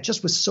lie. I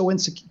just was so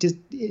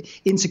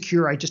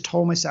insecure. I just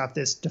told myself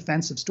this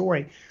defensive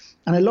story.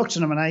 And I looked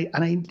at him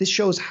and this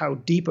shows how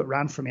deep it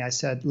ran for me. I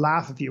said,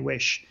 laugh if you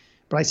wish.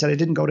 But I said, I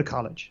didn't go to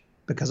college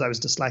because I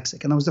was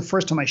dyslexic. And that was the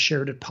first time I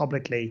shared it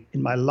publicly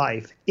in my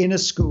life, in a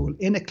school,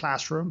 in a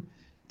classroom.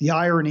 The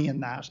irony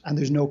in that, and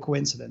there's no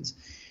coincidence.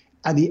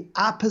 And the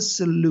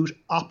absolute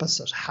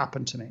opposite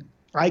happened to me.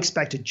 I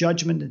expected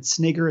judgment and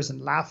sniggers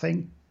and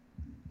laughing.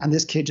 And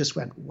this kid just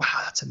went,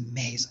 wow, that's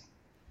amazing.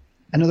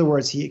 In other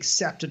words, he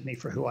accepted me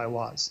for who I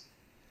was.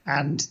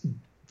 And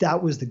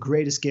that was the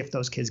greatest gift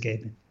those kids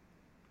gave me.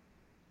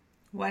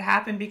 What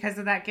happened because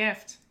of that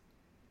gift?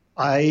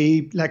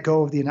 I let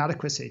go of the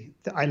inadequacy.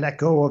 I let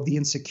go of the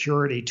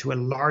insecurity to a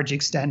large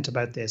extent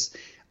about this.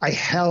 I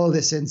held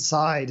this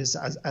inside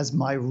as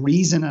my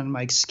reason and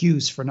my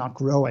excuse for not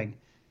growing.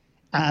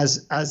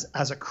 As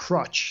a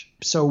crutch.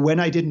 So when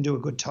I didn't do a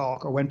good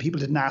talk, or when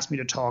people didn't ask me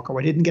to talk, or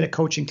I didn't get a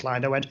coaching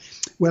client, I went,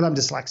 well, I'm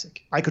dyslexic.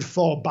 I could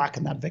fall back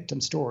in that victim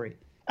story.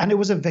 And it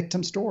was a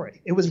victim story.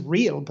 It was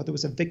real, but there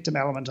was a victim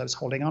element. I was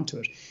holding on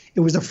to it.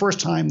 It was the first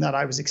time that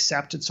I was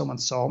accepted. Someone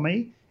saw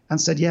me and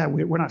said, yeah,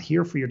 we're not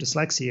here for your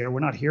dyslexia. We're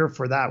not here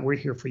for that. We're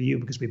here for you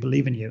because we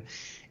believe in you.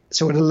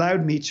 So it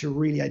allowed me to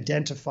really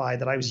identify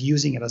that I was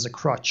using it as a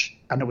crutch,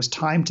 and it was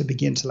time to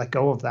begin to let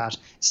go of that,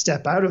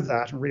 step out of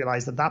that, and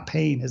realize that that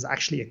pain has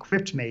actually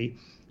equipped me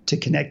to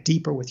connect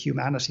deeper with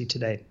humanity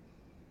today.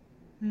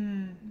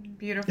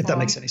 Beautiful. If that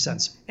makes any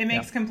sense. It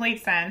makes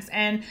complete sense.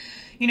 And,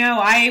 you know,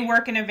 I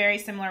work in a very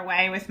similar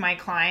way with my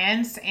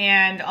clients.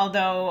 And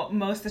although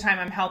most of the time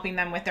I'm helping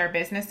them with their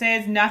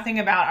businesses, nothing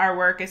about our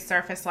work is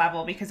surface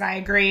level, because I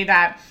agree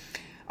that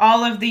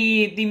all of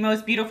the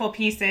most beautiful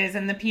pieces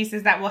and the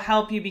pieces that will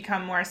help you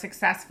become more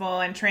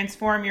successful and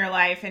transform your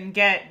life and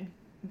get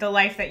the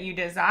life that you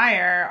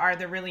desire are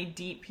the really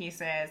deep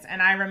pieces.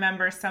 And I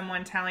remember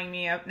someone telling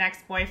me, an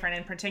ex-boyfriend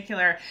in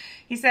particular,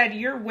 he said,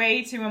 you're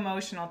way too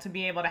emotional to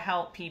be able to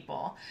help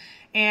people.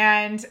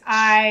 And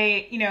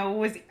I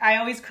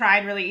always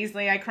cried really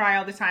easily. I cry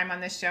all the time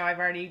on this show. I've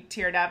already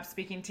teared up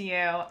speaking to you.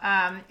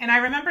 And I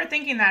remember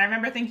thinking that. I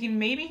remember thinking,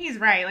 maybe he's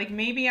right. Like,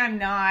 maybe I'm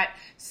not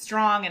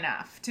strong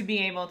enough to be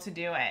able to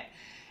do it.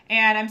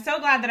 And I'm so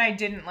glad that I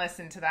didn't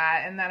listen to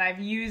that, and that I've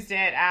used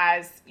it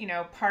as, you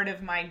know, part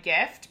of my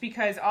gift,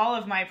 because all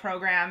of my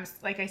programs,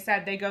 like I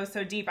said, they go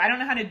so deep. I don't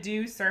know how to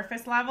do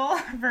surface level.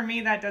 For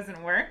me, that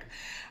doesn't work.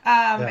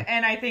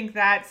 And I think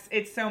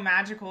it's so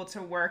magical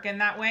to work in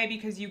that way,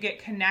 because you get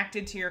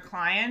connected to your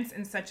clients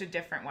in such a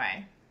different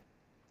way.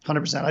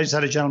 100%. I just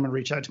had a gentleman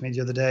reach out to me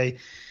the other day.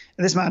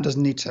 And this man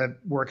doesn't need to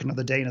work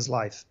another day in his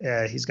life.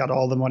 He's got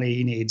all the money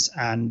he needs,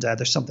 and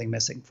there's something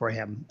missing for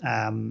him.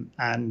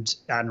 And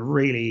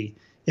really,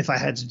 if I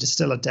had to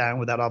distill it down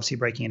without obviously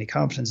breaking any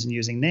confidence and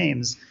using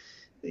names,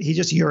 he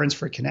just yearns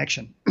for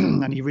connection.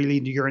 And he really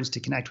yearns to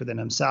connect within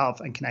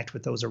himself and connect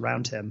with those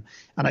around him.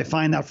 And I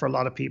find that for a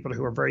lot of people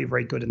who are very,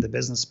 very good in the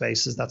business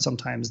space, is that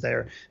sometimes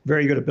they're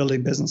very good at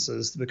building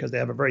businesses because they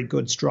have a very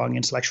good, strong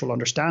intellectual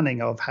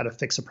understanding of how to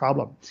fix a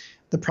problem.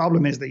 The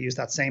problem is they use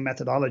that same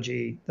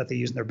methodology that they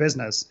use in their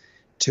business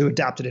to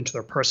adapt it into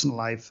their personal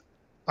life,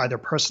 either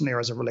personally or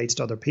as it relates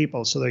to other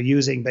people. So they're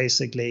using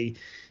basically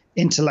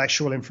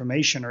intellectual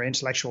information or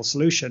intellectual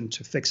solution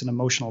to fix an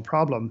emotional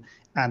problem.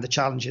 And the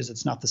challenge is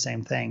it's not the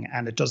same thing,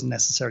 and it doesn't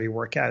necessarily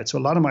work out. So a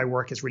lot of my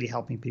work is really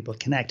helping people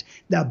connect.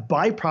 The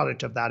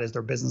byproduct of that is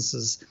their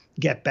businesses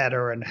get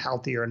better and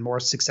healthier and more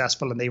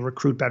successful, and they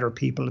recruit better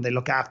people, and they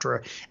look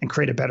after and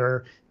create a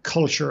better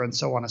culture and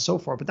so on and so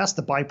forth. But that's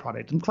the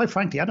byproduct. And quite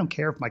frankly, I don't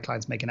care if my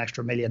clients make an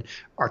extra $1 million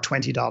or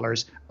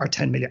 $20 or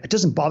 $10 million. It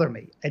doesn't bother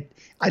me.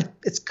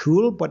 It's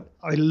cool, but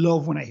I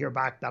love when I hear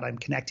back that I'm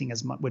connecting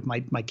with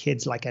my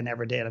kids like I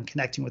never did. I'm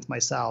connecting with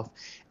myself,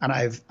 and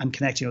I'm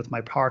connecting with my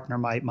partner,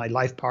 my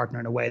life partner,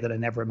 in a way that I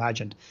never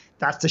imagined.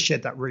 That's the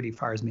shit that really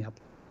fires me up.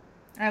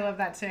 I love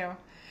that too.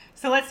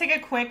 So let's take a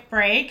quick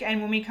break,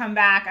 and when we come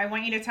back, I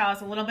want you to tell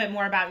us a little bit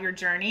more about your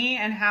journey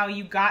and how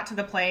you got to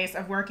the place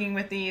of working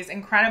with these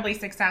incredibly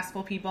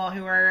successful people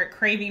who are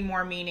craving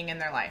more meaning in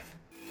their life.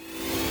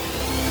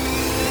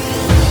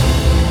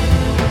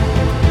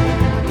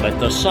 Let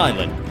the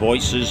silent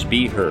voices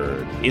be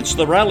heard. It's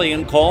the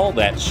rallying call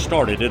that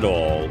started it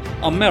all.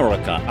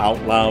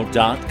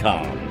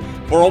 AmericaOutloud.com.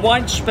 For a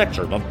wide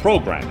spectrum of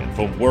programming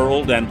from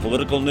world and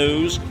political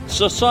news,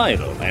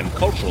 societal and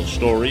cultural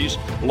stories,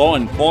 law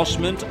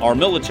enforcement, our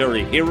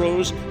military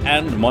heroes,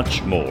 and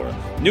much more.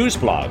 News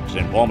blogs,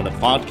 informative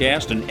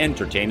podcasts, and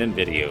entertaining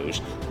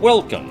videos.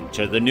 Welcome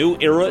to the new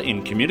era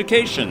in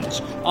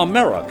communications.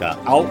 America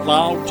Out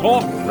Loud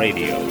Talk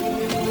Radio.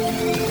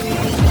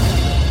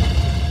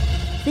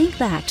 Think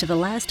back to the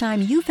last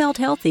time you felt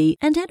healthy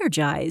and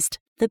energized.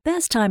 The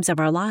best times of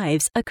our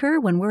lives occur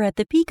when we're at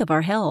the peak of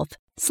our health,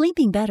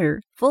 sleeping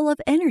better, full of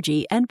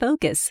energy and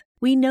focus.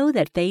 We know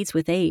that fades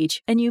with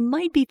age, and you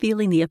might be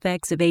feeling the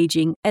effects of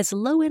aging as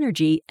low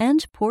energy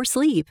and poor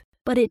sleep.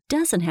 But it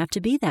doesn't have to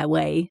be that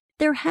way.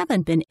 There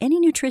haven't been any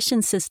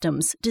nutrition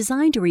systems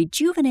designed to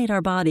rejuvenate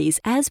our bodies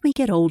as we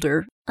get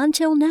older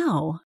until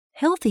now.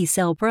 Healthy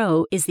Cell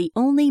Pro is the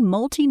only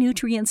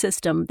multi-nutrient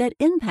system that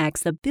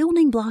impacts the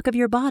building block of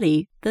your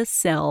body, the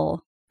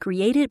cell.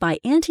 Created by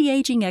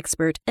anti-aging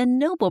expert and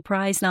Nobel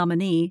Prize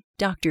nominee,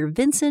 Dr.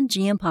 Vincent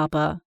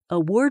Giampapa,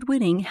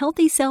 award-winning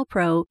Healthy Cell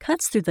Pro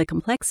cuts through the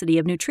complexity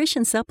of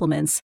nutrition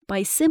supplements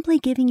by simply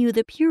giving you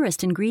the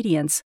purest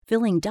ingredients,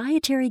 filling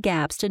dietary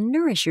gaps to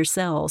nourish your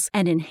cells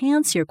and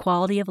enhance your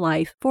quality of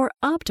life for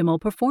optimal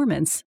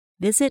performance.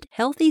 Visit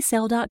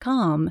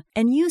healthycell.com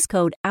and use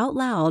code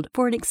OUTLOUD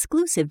for an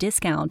exclusive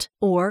discount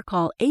or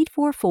call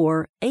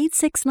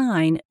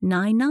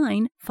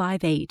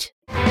 844-869-9958.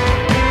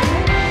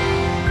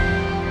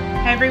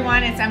 Hey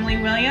everyone, it's Emily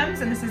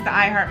Williams, and this is the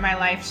I Heart My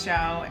Life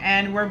show.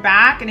 And we're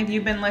back, and if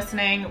you've been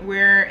listening,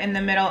 we're in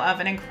the middle of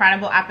an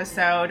incredible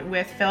episode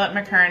with Philip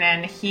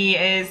McKernan. He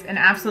is an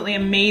absolutely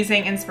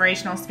amazing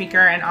inspirational speaker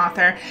and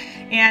author.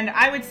 And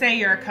I would say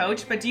you're a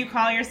coach, but do you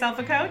call yourself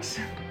a coach?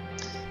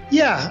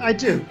 Yeah, I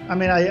do. I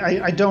mean,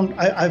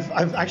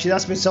 I've actually,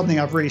 that's been something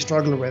I've really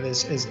struggled with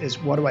is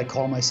what do I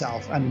call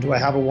myself? And do I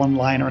have a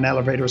one-line or an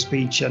elevator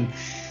speech? And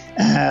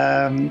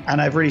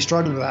I've really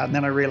struggled with that. And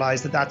then I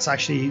realized that that's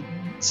actually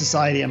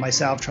society and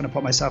myself trying to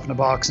put myself in a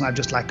box, and I've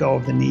just let go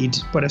of the need.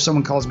 But if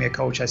someone calls me a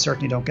coach, I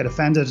certainly don't get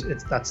offended.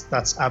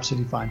 That's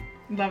absolutely fine.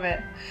 Love it.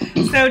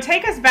 So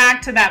take us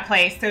back to that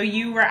place. So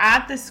you were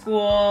at the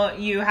school,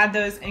 you had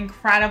those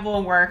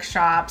incredible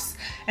workshops,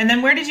 and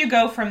then where did you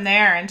go from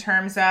there in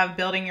terms of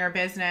building your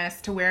business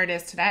to where it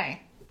is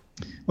today?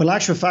 Well,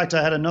 actual fact,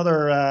 I had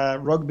another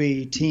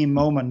rugby team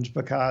moment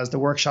because the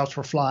workshops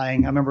were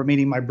flying. I remember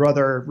meeting my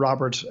brother,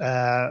 Robert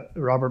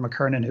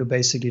McKernan, who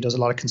basically does a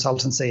lot of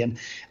consultancy. And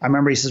I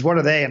remember he says, what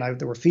are they? And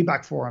there were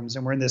feedback forums,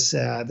 and we're in this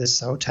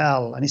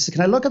hotel. And he said,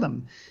 can I look at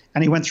them?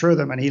 And he went through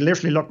them, and he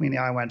literally looked me in the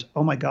eye and went,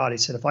 oh my God. He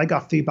said, if I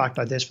got feedback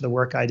like this for the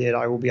work I did,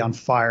 I will be on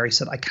fire. He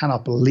said, I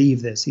cannot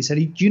believe this. He said,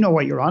 do you know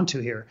what you're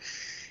onto here?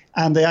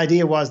 And the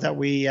idea was that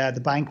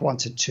the bank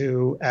wanted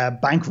to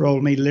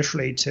bankroll me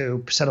literally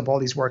to set up all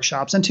these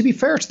workshops. And to be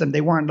fair to them,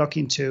 they weren't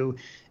looking to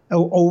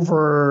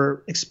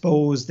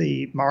overexpose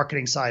the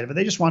marketing side of it.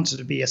 They just wanted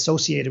to be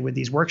associated with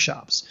these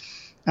workshops.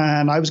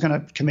 And I was going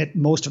to commit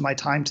most of my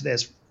time to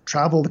this,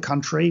 travel the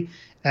country,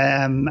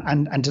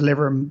 and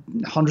deliver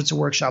hundreds of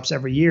workshops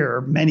every year, or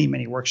many,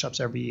 many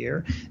workshops every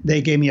year.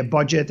 They gave me a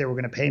budget. They were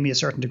going to pay me a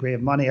certain degree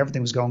of money.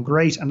 Everything was going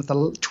great. And at the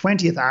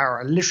 20th hour,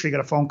 I literally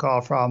got a phone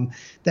call from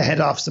the head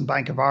office in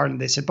Bank of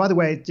Ireland. They said, by the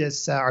way,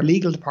 our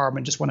legal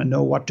department just want to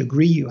know what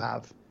degree you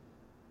have.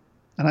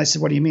 And I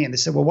said, what do you mean? They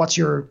said, well, what's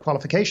your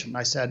qualification?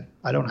 I said,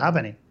 I don't have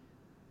any.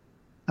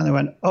 And they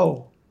went,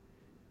 oh.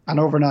 And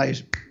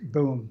overnight,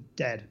 boom,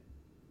 dead.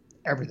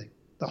 Everything.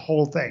 The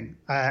whole thing,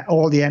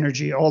 all the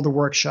energy, all the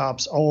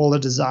workshops, all the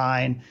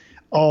design,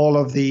 all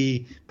of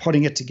the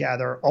putting it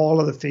together, all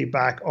of the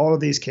feedback, all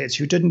of these kids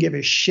who didn't give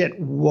a shit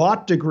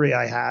what degree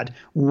I had,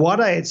 what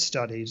I had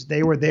studied.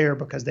 They were there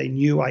because they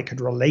knew I could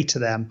relate to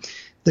them.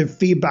 The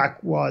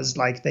feedback was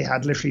like they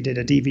had literally did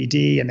a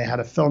DVD, and they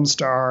had a film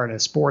star and a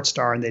sports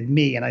star, and they'd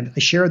me. And I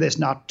share this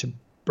not to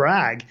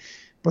brag,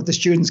 but the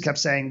students kept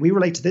saying, we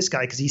relate to this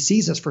guy because he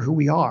sees us for who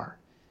we are.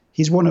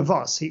 He's one of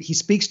us. He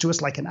speaks to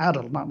us like an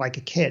adult, not like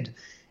a kid.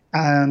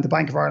 And the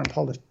Bank of Ireland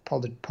pulled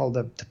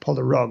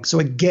the rug. So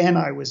again,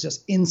 I was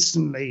just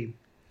instantly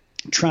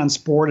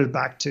transported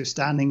back to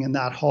standing in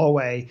that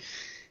hallway,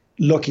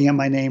 looking at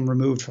my name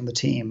removed from the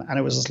team. And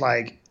it was just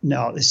like,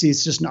 no, it's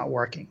just not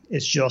working.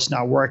 It's just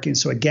not working.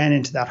 So again,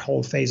 into that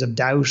whole phase of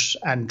doubt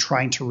and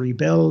trying to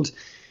rebuild.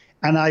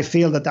 And I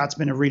feel that that's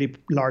been a really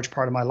large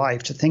part of my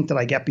life. To think that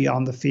I get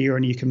beyond the fear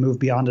and you can move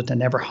beyond it and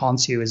never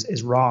haunts you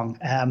is wrong.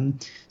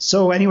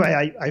 So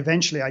anyway, I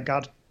eventually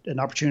got an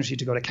opportunity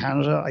to go to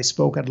Canada. I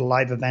spoke at a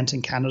live event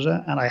in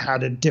Canada, and I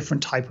had a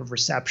different type of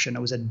reception.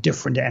 It was a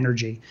different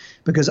energy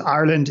because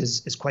Ireland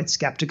is quite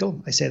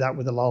skeptical. I say that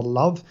with a lot of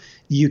love.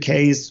 The UK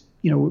is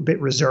a bit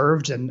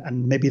reserved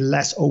and maybe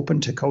less open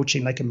to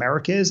coaching like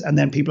America is. And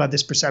then people have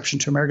this perception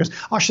to Americans,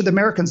 oh, sure, the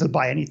Americans will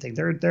buy anything.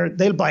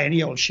 They'll buy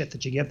any old shit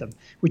that you give them,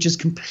 which is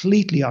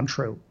completely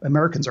untrue.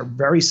 Americans are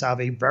very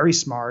savvy, very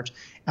smart,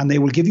 and they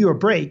will give you a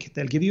break.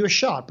 They'll give you a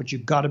shot, but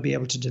you've got to be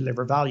able to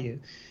deliver value.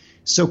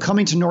 So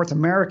coming to North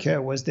America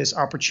was this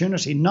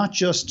opportunity, not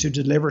just to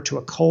deliver to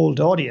a cold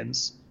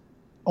audience,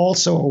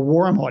 also a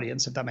warm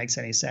audience, if that makes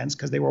any sense,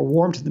 because they were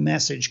warm to the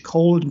message,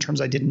 cold in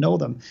terms I didn't know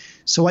them.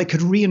 So I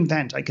could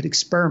reinvent, I could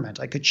experiment,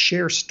 I could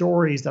share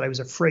stories that I was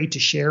afraid to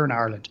share in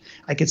Ireland.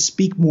 I could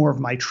speak more of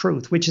my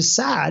truth, which is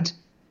sad.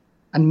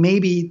 And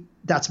maybe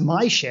that's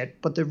my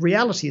shit, but the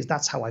reality is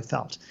that's how I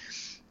felt.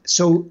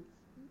 So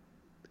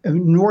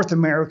North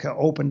America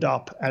opened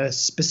up,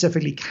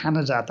 specifically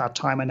Canada at that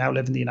time, I now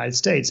live in the United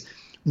States,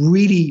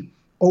 really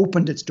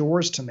opened its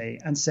doors to me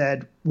and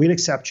said, we'll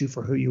accept you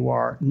for who you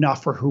are,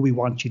 not for who we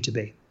want you to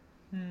be.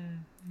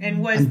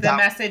 And was the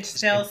message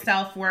still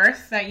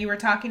self-worth that you were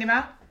talking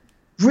about?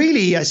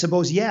 Really, I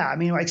suppose, yeah. I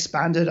mean, I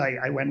expanded.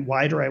 I went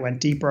wider. I went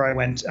deeper. I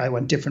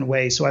went different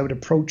ways. So I would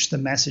approach the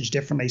message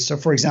differently. So,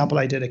 for example,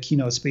 I did a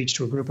keynote speech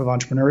to a group of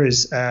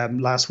entrepreneurs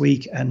last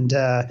week, and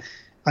the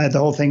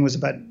whole thing was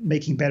about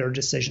making better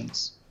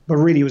decisions. But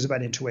really, it was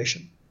about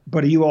intuition.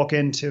 But you walk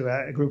into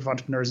a group of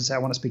entrepreneurs and say, I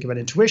want to speak about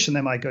intuition.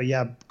 They might go,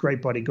 yeah, great,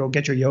 buddy. Go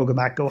get your yoga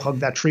mat. Go hug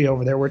that tree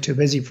over there. We're too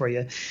busy for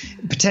you,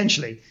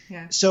 potentially.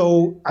 Yeah.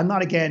 So I'm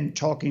not, again,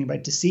 talking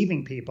about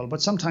deceiving people,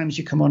 but sometimes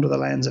you come under the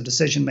lens of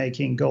decision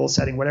making, goal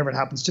setting, whatever it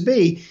happens to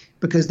be,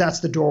 because that's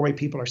the doorway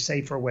people are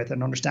safer with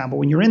and understand. But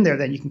when you're in there,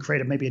 then you can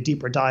create maybe a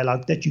deeper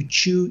dialogue that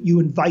you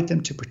invite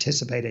them to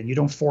participate in. You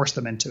don't force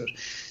them into it.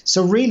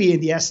 So really,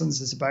 in the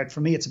essence,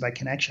 for me, it's about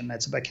connection.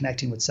 It's about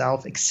connecting with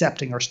self,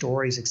 accepting our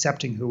stories,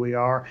 accepting who we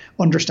are,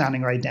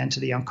 understanding our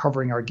identity,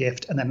 uncovering our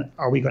gift, and then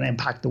are we going to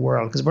impact the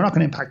world? Because if we're not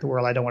going to impact the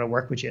world, I don't want to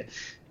work with you.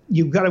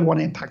 You've got to want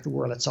to impact the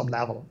world at some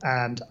level.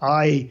 And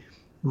I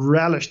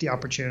relish the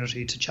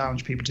opportunity to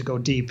challenge people to go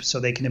deep so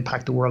they can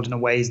impact the world in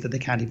ways that they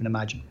can't even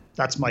imagine.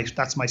 That's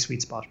my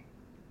sweet spot.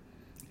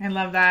 I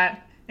love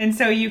that. And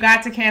so you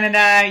got to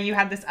Canada, you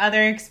had this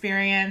other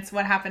experience.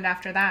 What happened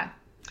after that?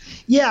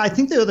 Yeah, I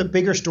think the other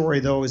bigger story,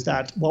 though, is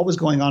that what was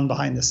going on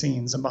behind the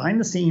scenes. And behind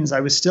the scenes,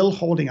 I was still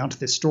holding onto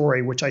this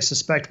story, which I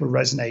suspect will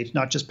resonate,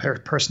 not just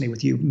personally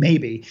with you,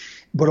 maybe,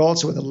 but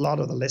also with a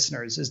lot of the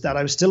listeners, is that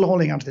I was still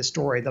holding onto this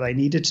story that I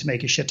needed to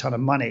make a shit ton of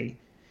money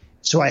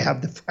so I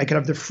could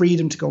have the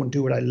freedom to go and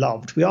do what I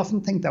loved. We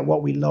often think that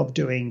what we love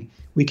doing,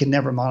 we can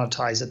never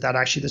monetize it, that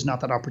actually there's not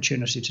that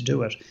opportunity to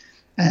do it.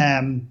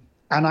 And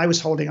I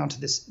was holding on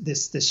to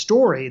this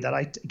story that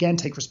I, again,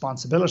 take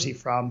responsibility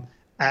from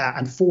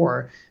and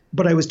for,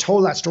 but I was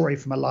told that story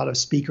from a lot of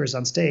speakers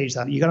on stage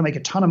that you got to make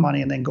a ton of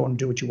money and then go and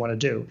do what you want to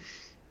do.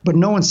 But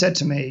no one said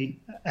to me,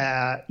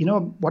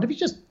 what if you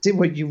just did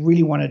what you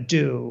really want to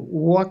do?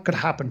 What could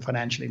happen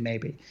financially,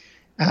 maybe?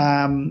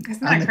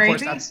 Isn't that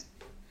crazy?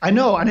 I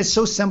know, and it's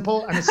so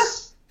simple, and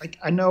it's like,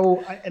 I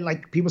know,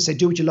 like people say,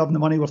 do what you love and the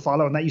money will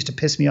follow, and that used to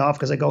piss me off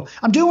because I go,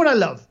 I'm doing what I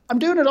love. I'm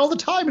doing it all the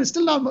time, and it's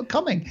still not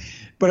coming.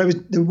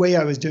 But the way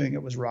I was doing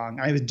it was wrong.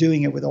 I was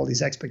doing it with all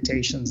these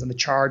expectations, and the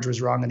charge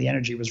was wrong, and the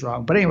energy was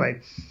wrong. But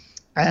anyway,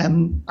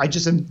 I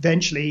just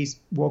eventually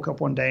woke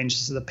up one day and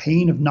just said, the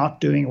pain of not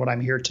doing what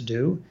I'm here to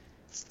do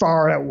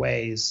far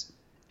outweighs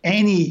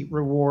any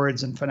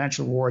rewards and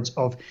financial rewards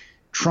of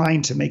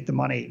trying to make the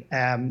money.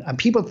 And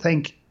people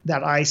think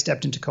that I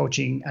stepped into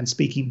coaching and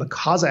speaking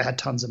because I had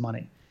tons of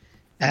money.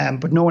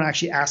 But no one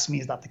actually asked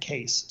me, is that the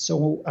case?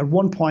 So at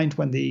one point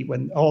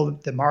when all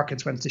the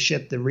markets went to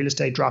shit, the real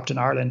estate dropped in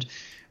Ireland,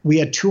 we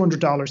had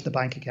 $200 in the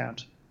bank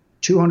account.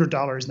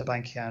 $200 in the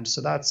bank account.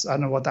 So that's, I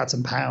don't know what that's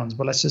in pounds,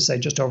 but let's just say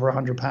just over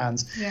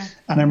 £100. Yeah.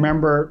 And I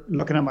remember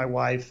looking at my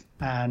wife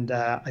and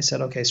I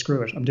said, okay,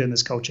 screw it. I'm doing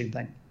this coaching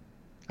thing.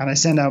 And I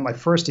sent out my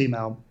first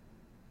email.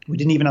 We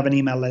didn't even have an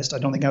email list. I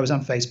don't think I was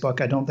on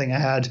Facebook. I don't think I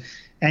had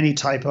any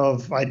I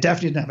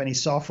definitely didn't have any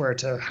software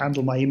to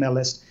handle my email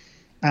list.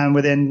 And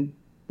within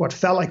what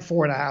felt like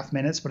 4.5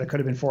 minutes, but it could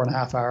have been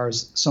 4.5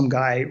 hours, some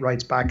guy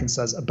writes back and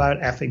says,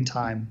 about effing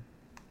time.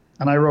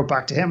 And I wrote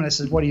back to him and I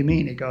said, what do you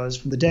mean? He goes,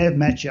 from the day I've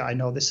met you, I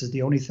know this is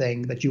the only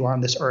thing that you are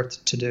on this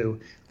earth to do.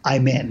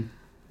 I'm in.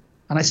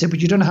 And I said,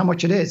 but you don't know how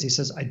much it is. He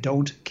says, I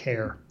don't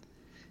care.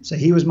 So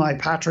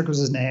Patrick was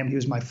his name. He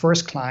was my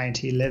first client.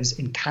 He lives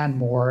in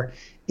Canmore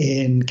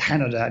in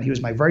Canada. And he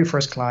was my very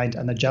first client.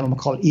 And the gentleman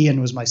called Ian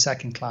was my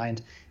second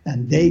client.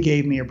 And they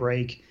gave me a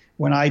break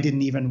when I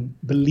didn't even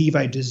believe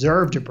I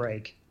deserved a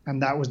break.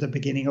 And that was the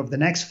beginning of the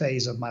next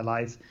phase of my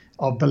life,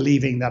 of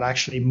believing that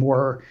actually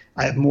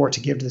I have more to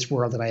give to this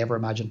world than I ever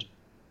imagined.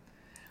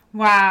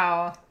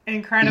 Wow.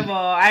 Incredible.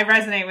 I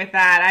resonate with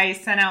that. I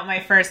sent out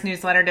my first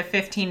newsletter to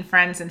 15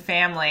 friends and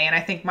family, and I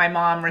think my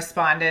mom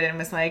responded and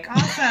was like,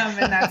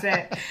 awesome, and that's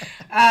it.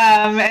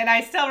 And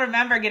I still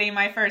remember getting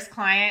my first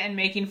client and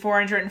making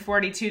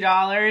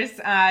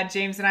 $442.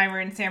 James and I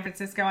were in San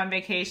Francisco on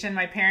vacation.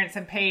 My parents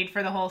had paid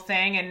for the whole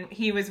thing, and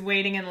he was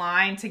waiting in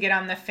line to get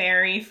on the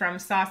ferry from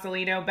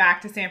Sausalito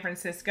back to San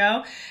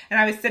Francisco. And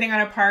I was sitting on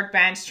a park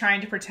bench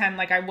trying to pretend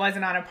like I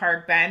wasn't on a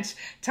park bench,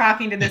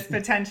 talking to this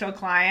potential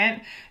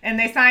client, and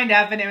they signed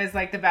up, and it was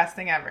like the best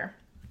thing ever.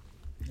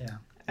 Yeah,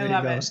 I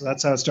love it. So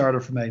that's how it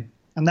started for me.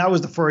 And that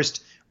was the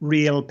first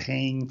real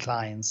paying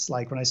clients.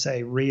 Like when I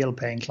say real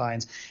paying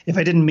clients, if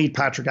I didn't meet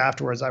Patrick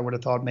afterwards, I would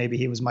have thought maybe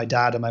he was my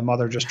dad and my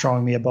mother just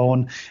throwing me a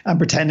bone and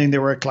pretending they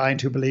were a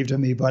client who believed in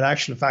me. But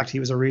actually, in fact,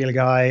 he was a real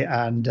guy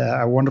and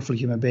a wonderful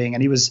human being.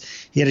 And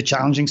he had a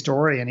challenging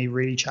story and he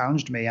really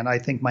challenged me. And I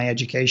think my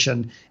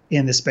education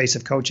in the space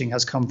of coaching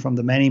has come from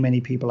the many, many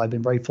people I've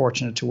been very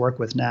fortunate to work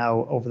with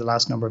now over the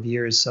last number of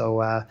years.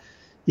 So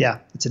yeah,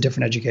 it's a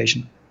different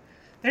education.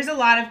 There's a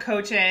lot of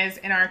coaches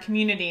in our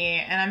community,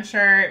 and I'm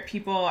sure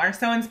people are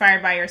so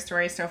inspired by your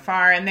story so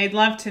far, and they'd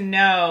love to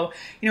know,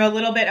 a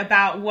little bit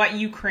about what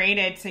you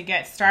created to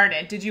get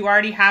started. Did you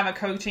already have a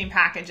coaching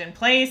package in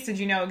place? Did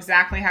you know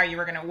exactly how you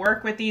were going to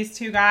work with these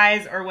two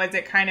guys, or was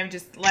it kind of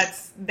just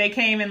they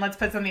came and let's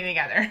put something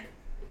together?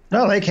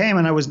 No, they came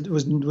and was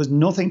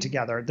nothing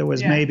together. There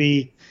was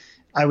maybe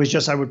I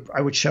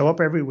would show up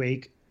every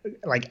week.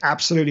 like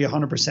absolutely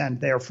 100%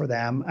 there for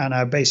them.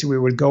 And basically we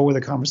would go where the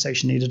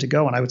conversation needed to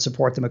go, and I would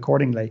support them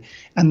accordingly.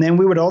 And then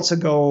we would also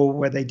go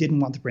where they didn't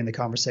want to bring the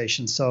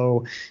conversation.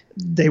 So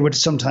they would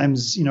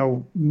sometimes,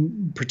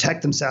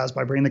 protect themselves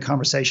by bringing the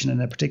conversation in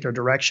a particular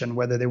direction,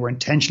 whether they were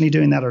intentionally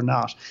doing that or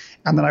not.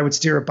 And then I would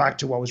steer it back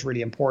to what was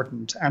really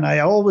important. And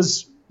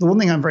the one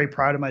thing I'm very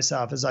proud of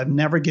myself is I've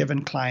never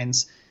given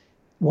clients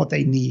what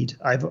they need,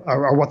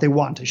 or what they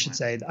want, I should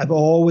say. I've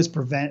always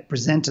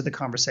presented the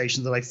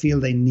conversation that I feel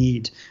they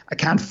need. I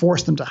can't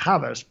force them to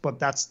have it, but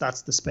that's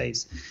the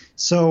space.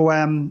 So,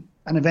 and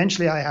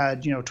eventually I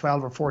had,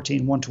 12 or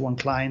 14 one-to-one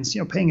clients,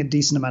 paying a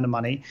decent amount of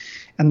money.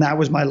 And that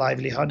was my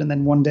livelihood. And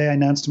then one day I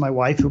announced to my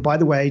wife, who, by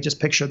the way,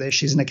 just picture this,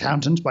 she's an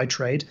accountant by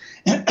trade.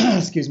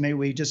 Excuse me.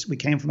 We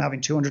came from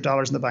having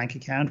 $200 in the bank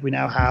account. We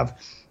now have,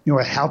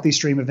 a healthy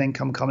stream of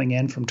income coming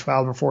in from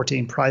 12 or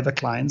 14 private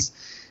clients.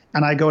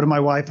 And I go to my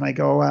wife and I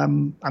go,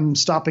 I'm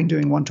stopping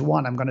doing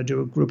one-to-one. I'm going to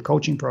do a group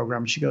coaching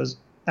program. She goes,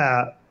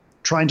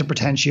 trying to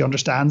pretend she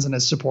understands and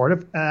is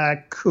supportive.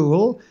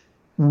 Cool.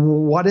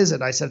 What is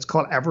it? I said, it's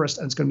called Everest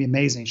and it's going to be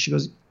amazing. She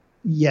goes,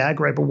 yeah,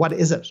 great. But what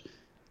is it?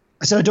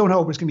 I said, I don't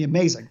know, but it's going to be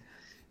amazing.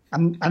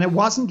 And it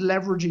wasn't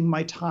leveraging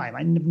my time.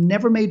 I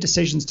never made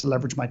decisions to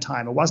leverage my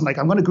time. It wasn't like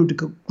I'm going to go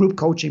to group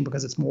coaching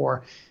because it's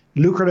more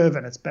lucrative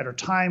and it's better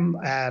time,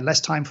 less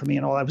time for me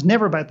and all that. It was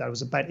never about that. It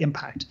was about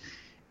impact.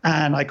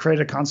 And I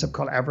created a concept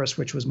called Everest,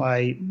 which was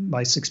my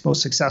most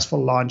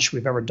successful launch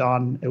we've ever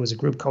done. It was a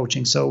group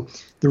coaching. So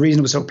the reason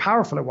it was so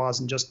powerful, it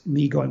wasn't just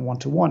me going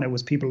one-to-one. It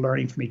was people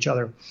learning from each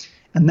other.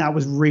 And that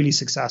was really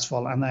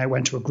successful. And then I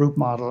went to a group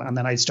model, and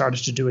then I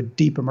started to do a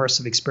deep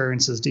immersive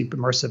experiences, deep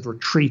immersive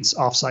retreats,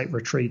 offsite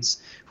retreats,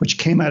 which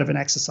came out of an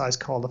exercise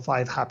called the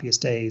 5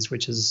 Happiest Days,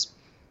 which is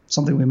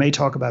something we may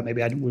talk about.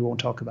 Maybe we won't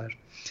talk about.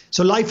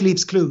 So life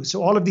leaves clues.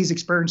 So all of these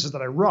experiences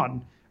that I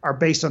run are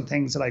based on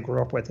things that I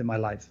grew up with in my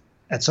life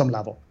at some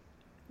level.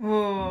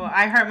 Ooh,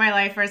 I heard my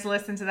lifers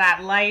listen to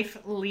that. Life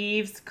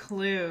leaves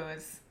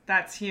clues.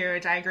 That's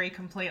huge. I agree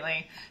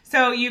completely.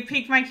 So you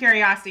piqued my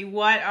curiosity.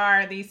 What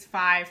are these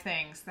 5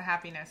 things, the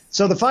happiness?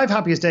 So the 5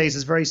 Happiest Days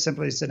is very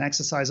simply, it's an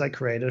exercise I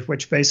created,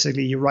 which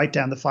basically you write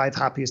down the 5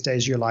 happiest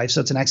days of your life.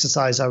 So it's an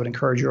exercise I would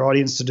encourage your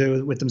audience to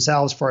do with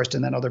themselves first,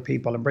 and then other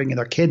people, and bringing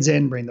their kids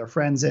in, bring their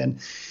friends in,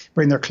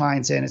 bring their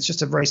clients in. It's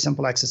just a very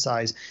simple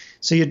exercise.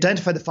 So you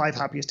identify the 5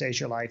 happiest days of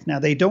your life. Now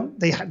they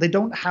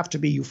don't have to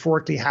be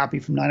euphorically happy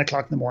from 9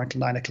 o'clock in the morning till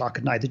 9 o'clock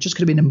at night. They're just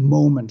going to be in a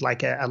moment,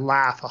 like a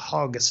laugh, a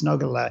hug, a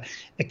snuggle, a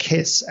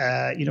kiss,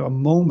 a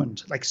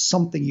moment, like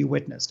something you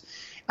witnessed.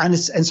 And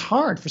it's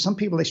hard for some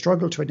people. They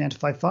struggle to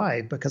identify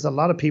 5 because a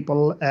lot of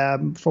people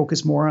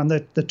focus more on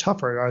the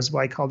tougher, or as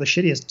what I call the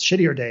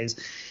shittier days.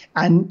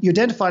 And you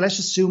identify, let's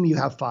assume you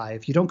have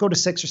 5. You don't go to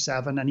 6 or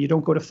 7, and you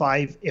don't go to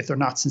 5 if they're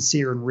not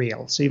sincere and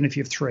real. So even if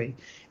you have 3,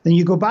 then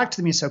you go back to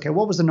them and you say, okay,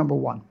 what was the number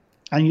 1?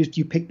 And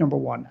you pick number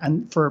 1.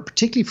 And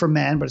particularly for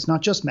men, but it's not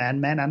just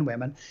men and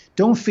women,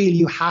 don't feel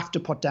you have to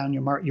put down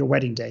your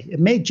wedding day. It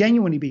may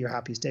genuinely be your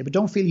happiest day, but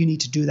don't feel you need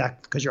to do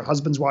that because your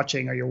husband's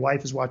watching or your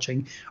wife is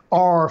watching,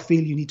 or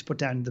feel you need to put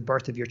down the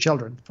birth of your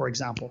children, for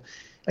example.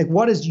 Like,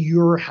 what is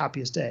your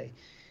happiest day?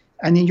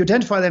 And then you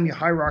identify them, you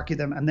hierarchy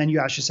them, and then you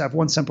ask yourself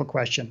one simple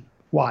question: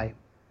 why?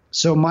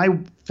 So my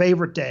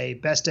favorite day,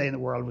 best day in the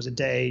world,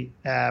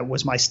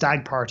 was my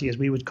stag party, as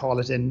we would call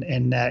it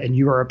in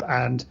Europe,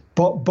 and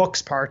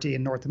Bucks party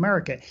in North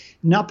America.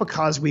 Not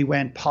because we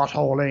went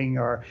potholing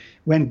or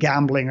went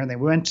gambling or anything.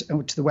 We went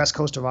to the west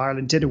coast of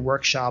Ireland, did a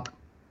workshop,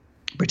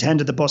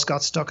 pretended the bus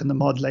got stuck in the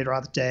mud later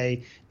on the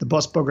day. The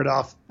bus buggered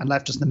off and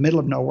left us in the middle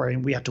of nowhere,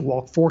 and we had to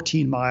walk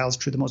 14 miles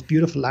through the most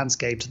beautiful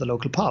landscape to the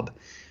local pub.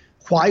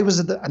 Why was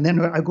it and then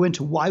I go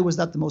into why was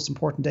that the most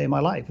important day of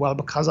my life? Well,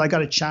 because I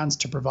got a chance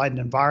to provide an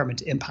environment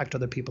to impact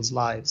other people's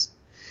lives.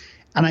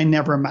 And I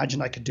never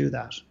imagined I could do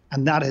that.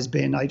 And that has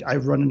been, I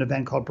run an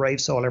event called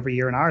Brave Soul every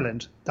year in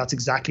Ireland. That's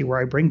exactly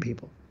where I bring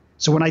people.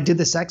 So when I did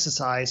this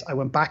exercise, I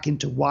went back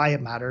into why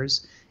it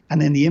matters.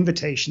 And then the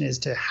invitation is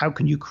to how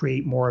can you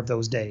create more of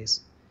those days?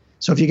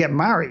 So if you get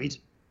married,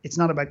 it's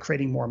not about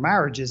creating more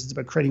marriages, it's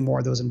about creating more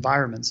of those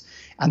environments.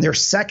 And their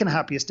second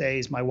happiest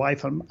days, my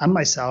wife and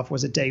myself,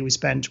 was a day we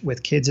spent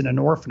with kids in an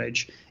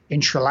orphanage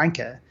in Sri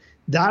Lanka.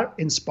 That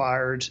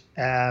inspired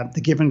the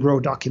Give and Grow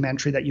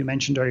documentary that you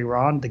mentioned earlier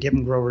on, the Give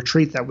and Grow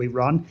retreat that we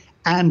run,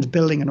 and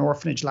building an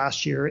orphanage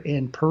last year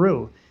in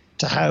Peru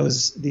to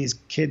house these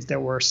kids that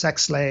were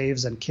sex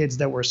slaves and kids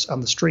that were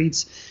on the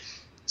streets.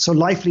 So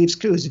life leaves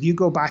clues. If you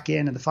go back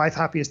in, and the 5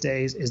 happiest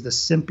days is the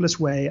simplest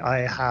way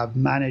I have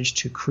managed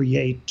to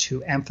create,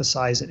 to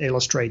emphasize and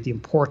illustrate the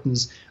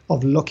importance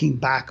of looking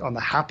back on the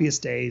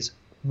happiest days,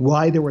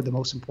 why they were the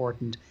most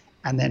important,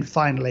 and then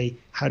finally,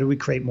 how do we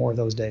create more of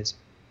those days?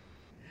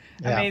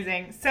 Yeah.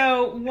 Amazing.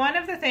 So one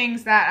of the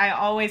things that I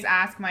always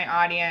ask my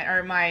audience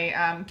or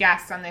my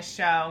guests on this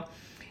show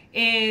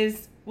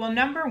is, well,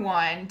 number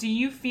 1, do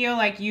you feel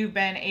like you've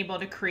been able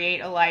to create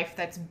a life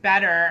that's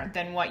better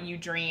than what you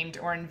dreamed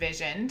or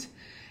envisioned?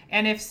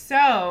 And if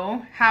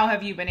so, how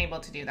have you been able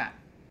to do that?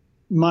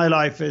 My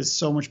life is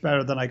so much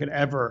better than I could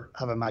ever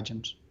have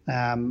imagined.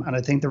 And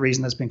I think the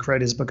reason that's been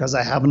created is because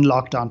I haven't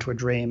locked onto a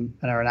dream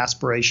or an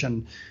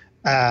aspiration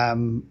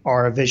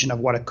or a vision of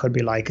what it could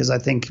be like. Because I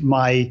think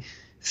my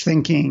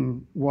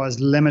thinking was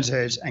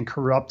limited and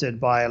corrupted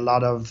by a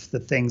lot of the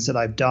things that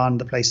I've done,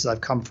 the places I've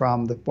come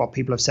from, what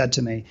people have said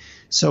to me.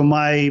 So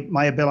my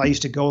ability, I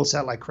used to goal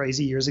set like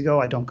crazy years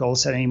ago. I don't goal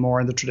set anymore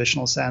in the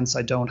traditional sense.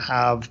 I don't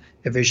have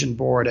a vision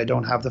board. I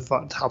don't have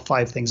the top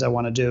 5 things I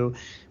want to do.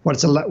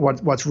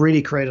 What's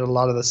really created a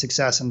lot of the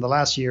success in the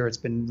last year, it's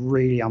been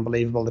really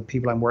unbelievable. The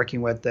people I'm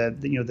working with,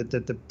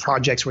 the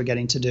projects we're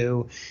getting to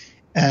do.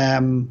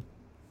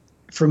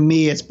 For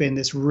me, it's been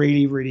this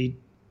really, really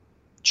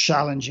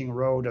challenging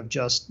road of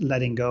just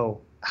letting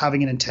go,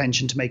 having an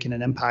intention to making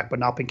an impact, but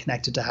not being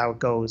connected to how it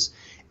goes,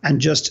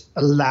 and just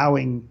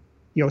allowing,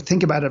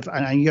 think about it.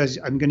 And I'm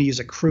going to use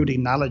a crude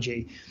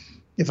analogy.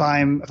 If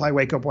I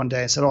wake up one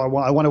day and said, I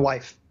want a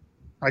wife,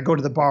 I go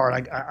to the bar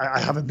and I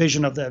have a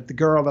vision of the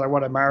girl that I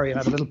want to marry, and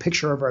I have a little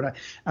picture of her,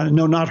 and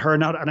no, not her,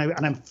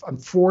 I'm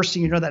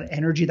forcing, that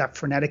energy, that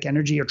frenetic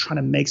energy, you're trying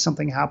to make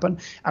something happen.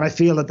 And I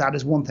feel that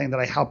is one thing that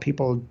I help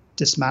people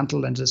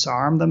dismantle and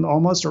disarm them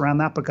almost around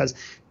that, because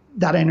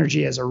that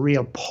energy is a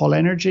real pull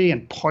energy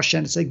and push,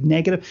 and it's like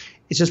negative.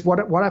 It's just what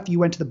if you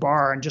went to the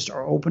bar and just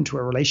are open to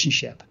a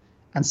relationship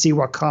and see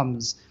what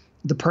comes.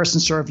 The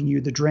person serving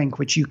you the drink,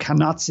 which you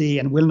cannot see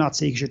and will not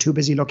see because you're too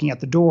busy looking at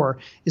the door,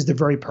 is the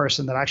very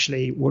person that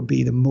actually would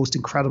be the most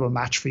incredible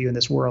match for you in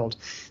this world.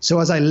 So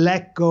as I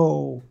let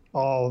go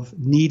of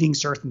needing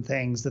certain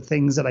things, the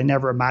things that I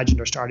never imagined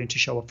are starting to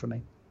show up for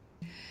me.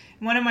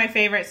 One of my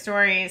favorite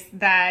stories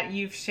that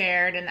you've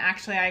shared, and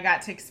actually I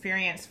got to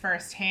experience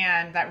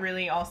firsthand, that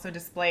really also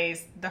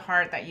displays the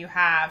heart that you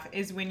have,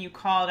 is when you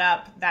called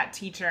up that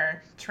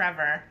teacher,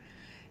 Trevor,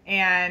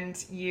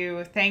 and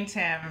you thanked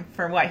him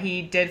for what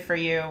he did for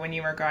you when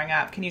you were growing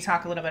up. Can you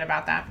talk a little bit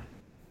about that?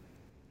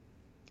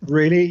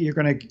 Really? You're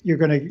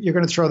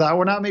gonna throw that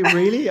one at me?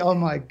 Really? Oh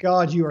my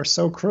God, you are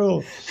so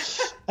cruel.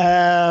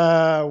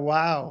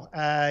 Wow.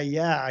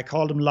 Yeah, I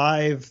called him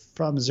live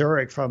from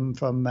Zurich, from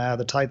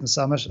the Titan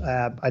Summit.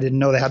 I didn't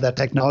know they had that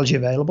technology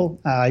available.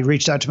 I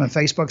reached out to him on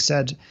Facebook,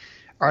 said,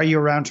 "Are you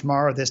around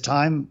tomorrow at this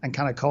time? And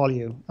can I call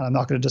you? And I'm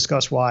not going to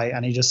discuss why."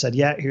 And he just said,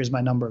 "Yeah, here's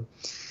my number."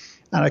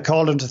 And I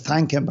called him to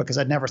thank him, because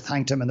I'd never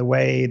thanked him in the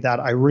way that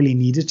I really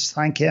needed to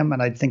thank him.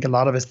 And I think a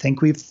lot of us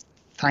think we've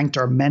thanked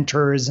our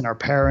mentors and our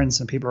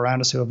parents and people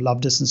around us who have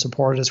loved us and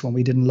supported us when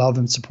we didn't love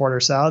and support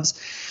ourselves.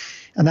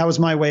 And that was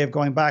my way of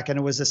going back. And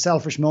it was a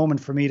selfish moment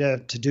for me to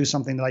do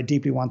something that I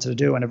deeply wanted to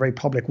do in a very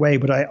public way.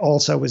 But I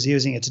also was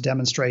using it to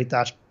demonstrate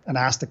that and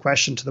ask the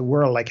question to the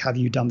world, like, have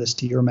you done this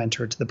to your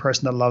mentor, to the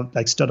person that loved,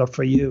 like, stood up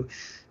for you?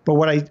 But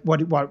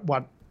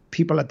what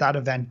people at that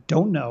event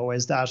don't know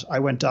is that I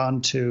went on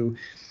to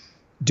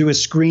do a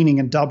screening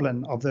in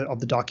Dublin of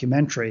the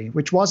documentary,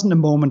 which wasn't a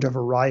moment of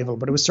arrival,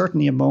 but it was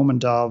certainly a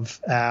moment of,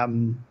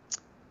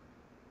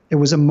 it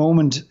was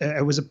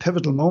a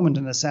pivotal moment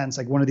in a sense,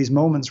 like one of these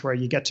moments where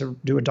you get to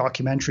do a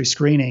documentary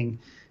screening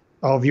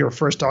of your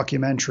first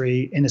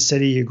documentary in a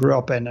city you grew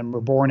up in and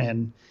were born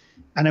in.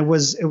 And it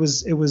was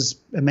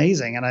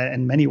amazing, and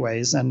in many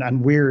ways,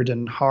 and weird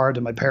and hard.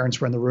 And my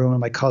parents were in the room, and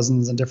my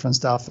cousins and different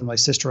stuff, and my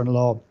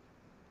sister-in-law.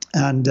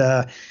 And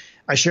I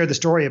shared the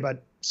story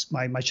about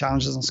my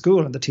challenges in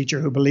school and the teacher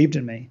who believed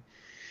in me.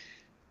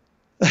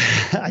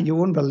 And you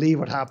wouldn't believe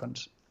what happened.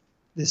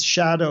 This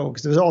shadow,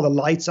 because there was all the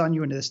lights on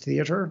you in this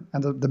theater,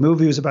 and the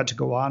movie was about to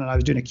go on, and I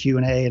was doing a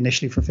Q&A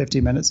initially for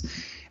 15 minutes.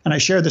 And I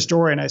shared the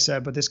story, and I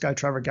said, but this guy,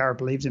 Trevor Garrett,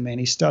 believed in me. And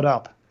he stood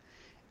up.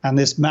 And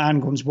this man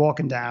comes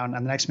walking down,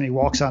 and the next minute he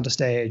walks onto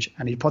stage,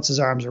 and he puts his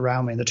arms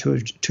around me, and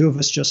the two of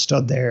us just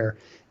stood there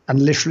and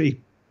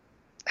literally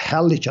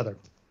held each other.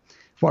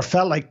 What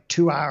felt like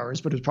 2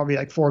 hours, but it was probably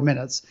like 4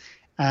 minutes.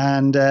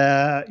 And,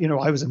 I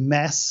was a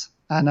mess.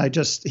 And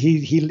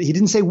he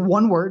didn't say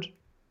one word,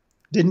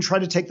 didn't try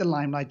to take the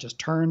limelight, just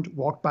turned,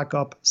 walked back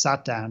up,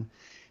 sat down.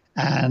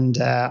 And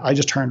I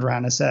just turned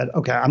around and said,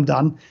 okay, I'm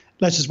done.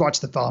 Let's just watch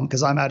the film,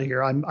 because I'm out of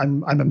here. I'm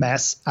a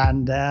mess.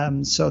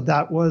 And so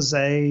that was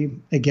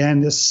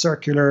this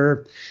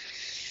circle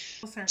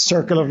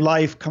of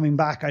life coming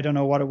back. I don't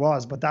know what it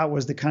was, but that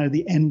was the kind of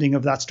the ending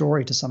of that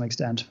story to some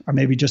extent, or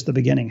maybe just the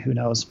beginning. Who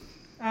knows?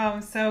 Oh,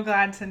 I'm so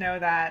glad to know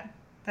that.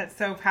 That's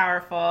so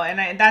powerful.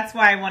 And that's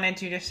why I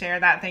wanted you to share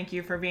that. Thank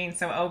you for being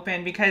so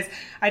open, because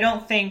I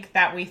don't think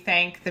that we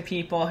thank the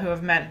people who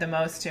have meant the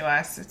most to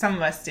us. Some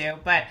of us do,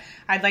 but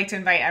I'd like to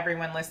invite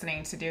everyone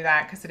listening to do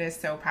that, because it is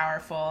so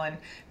powerful, and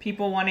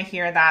people want to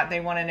hear that. They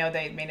want to know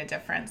they've made a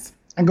difference.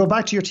 And go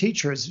back to your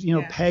teachers,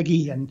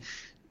 Peggy and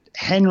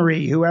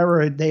Henry,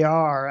 whoever they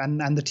are,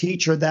 and the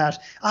teacher that,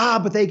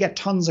 but they get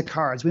tons of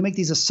cards. We make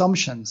these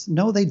assumptions.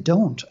 No, they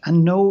don't.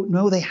 And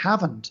no, they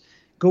haven't.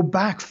 Go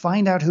back,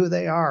 find out who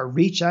they are,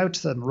 reach out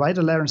to them, write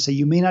a letter and say,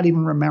 you may not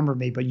even remember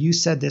me, but you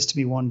said this to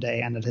me one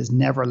day and it has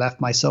never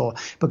left my soul.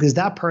 Because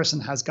that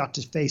person has got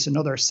to face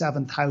another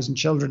 7,000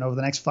 children over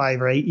the next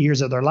 5 or 8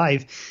 years of their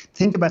life.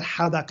 Think about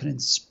how that can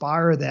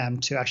inspire them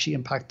to actually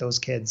impact those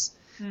kids.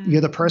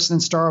 You're the person in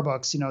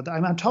Starbucks.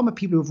 I'm talking about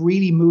people who've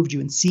really moved you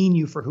and seen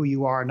you for who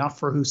you are, not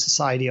for who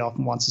society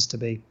often wants us to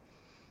be.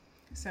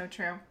 So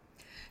true.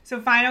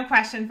 So final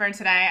question for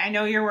today. I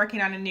know you're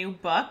working on a new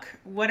book.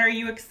 What are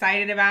you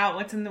excited about?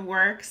 What's in the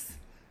works?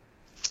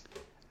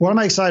 What am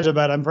I excited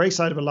about? I'm very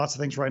excited about lots of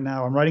things right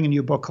now. I'm writing a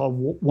new book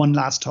called One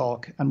Last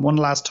Talk. And One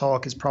Last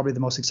Talk is probably the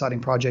most exciting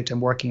project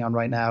I'm working on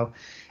right now.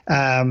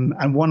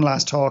 And One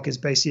Last Talk is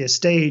basically a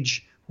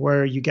stage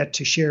where you get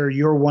to share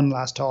your one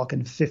last talk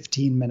in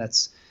 15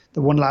 minutes.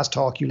 The one last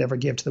talk you'll ever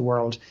give to the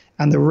world.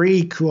 And the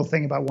really cool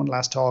thing about One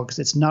Last Talk is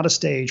it's not a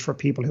stage for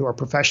people who are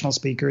professional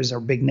speakers or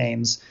big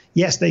names.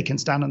 Yes, they can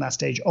stand on that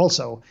stage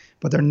also,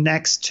 but they're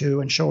next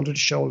to and shoulder to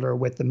shoulder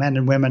with the men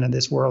and women in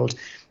this world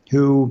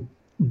who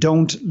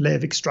don't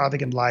live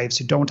extravagant lives,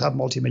 who don't have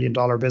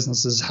multi-million-dollar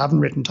businesses,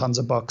 haven't written tons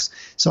of books.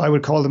 So I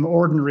would call them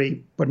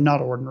ordinary, but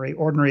not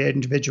ordinary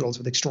individuals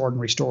with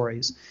extraordinary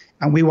stories.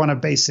 And we want to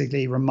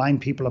basically remind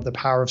people of the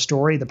power of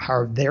story, the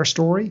power of their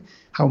story,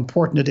 how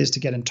important it is to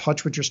get in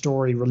touch with your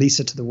story,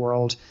 release it to the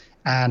world,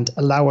 and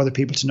allow other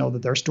people to know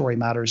that their story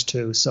matters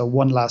too. So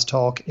One Last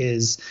Talk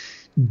is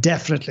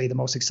definitely the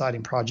most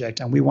exciting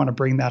project, and we want to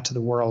bring that to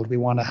the world. We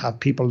want to have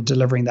people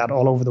delivering that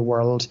all over the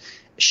world,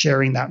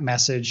 sharing that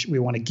message. We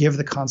want to give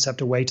the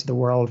concept away to the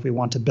world. We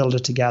want to build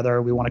it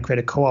together. We want to create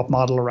a co-op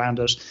model around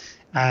it.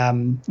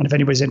 And if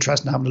anybody's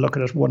interested in having a look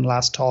at it,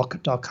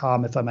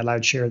 onelasttalk.com, if I'm allowed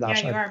to share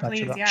that. Yeah, you are,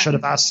 please. I should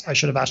have asked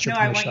your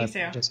permission. I want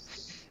you to.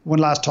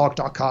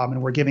 Onelasttalk.com,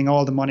 and we're giving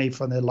all the money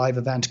from the live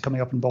event coming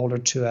up in Boulder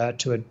to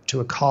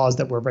a cause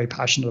that we're very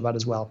passionate about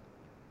as well.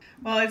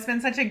 Well, it's been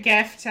such a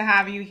gift to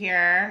have you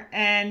here,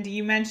 and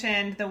you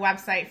mentioned the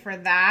website for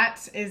that.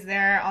 Is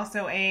there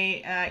also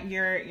a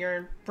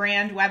your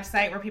brand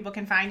website where people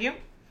can find you?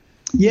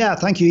 Yeah,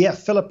 thank you. Yeah,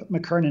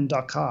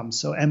 philipmckernan.com.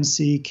 So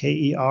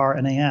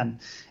McKernan.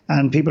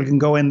 And people can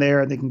go in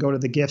there, they can go to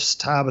the gifts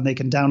tab, and they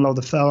can download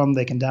the film,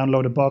 they can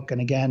download a book.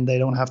 And again, they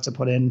don't have to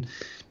put in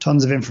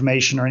tons of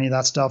information or any of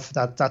that stuff.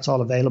 That's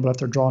all available. If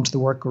they're drawn to the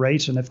work,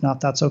 great. And if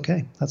not, that's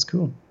okay. That's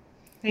cool.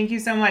 Thank you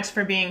so much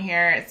for being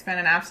here. It's been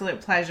an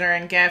absolute pleasure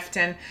and gift,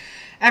 and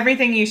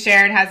everything you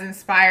shared has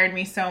inspired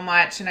me so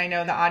much, and I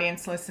know the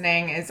audience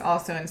listening is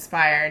also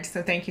inspired.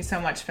 So thank you so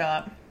much,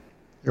 Philip.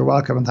 You're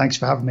welcome, and thanks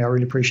for having me. I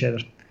really appreciate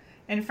it.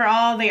 And for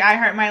all the I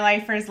Heart My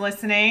Lifers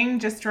listening,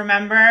 just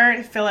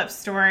remember Philip's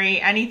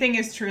story. Anything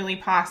is truly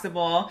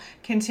possible.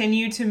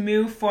 Continue to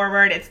move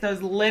forward. It's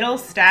those little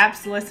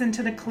steps. Listen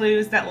to the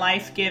clues that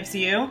life gives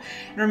you.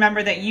 And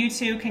remember that you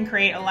too can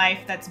create a life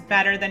that's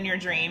better than your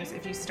dreams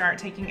if you start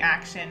taking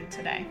action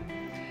today.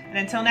 And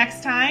until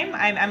next time,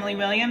 I'm Emily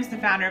Williams, the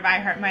founder of I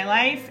Heart My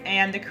Life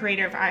and the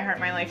creator of I Heart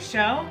My Life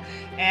show.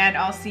 And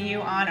I'll see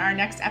you on our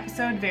next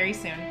episode very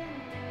soon.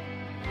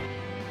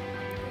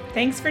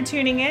 Thanks for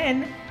tuning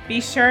in. Be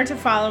sure to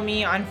follow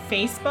me on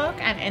Facebook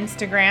and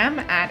Instagram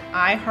at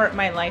I Heart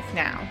My Life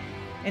Now.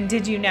 And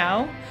did you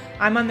know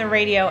I'm on the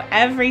radio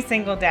every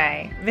single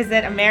day?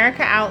 Visit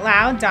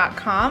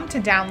AmericaOutloud.com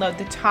to download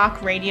the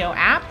Talk Radio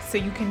app so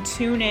you can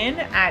tune in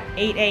at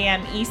 8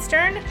 a.m.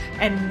 Eastern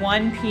and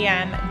 1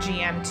 p.m.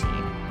 GMT.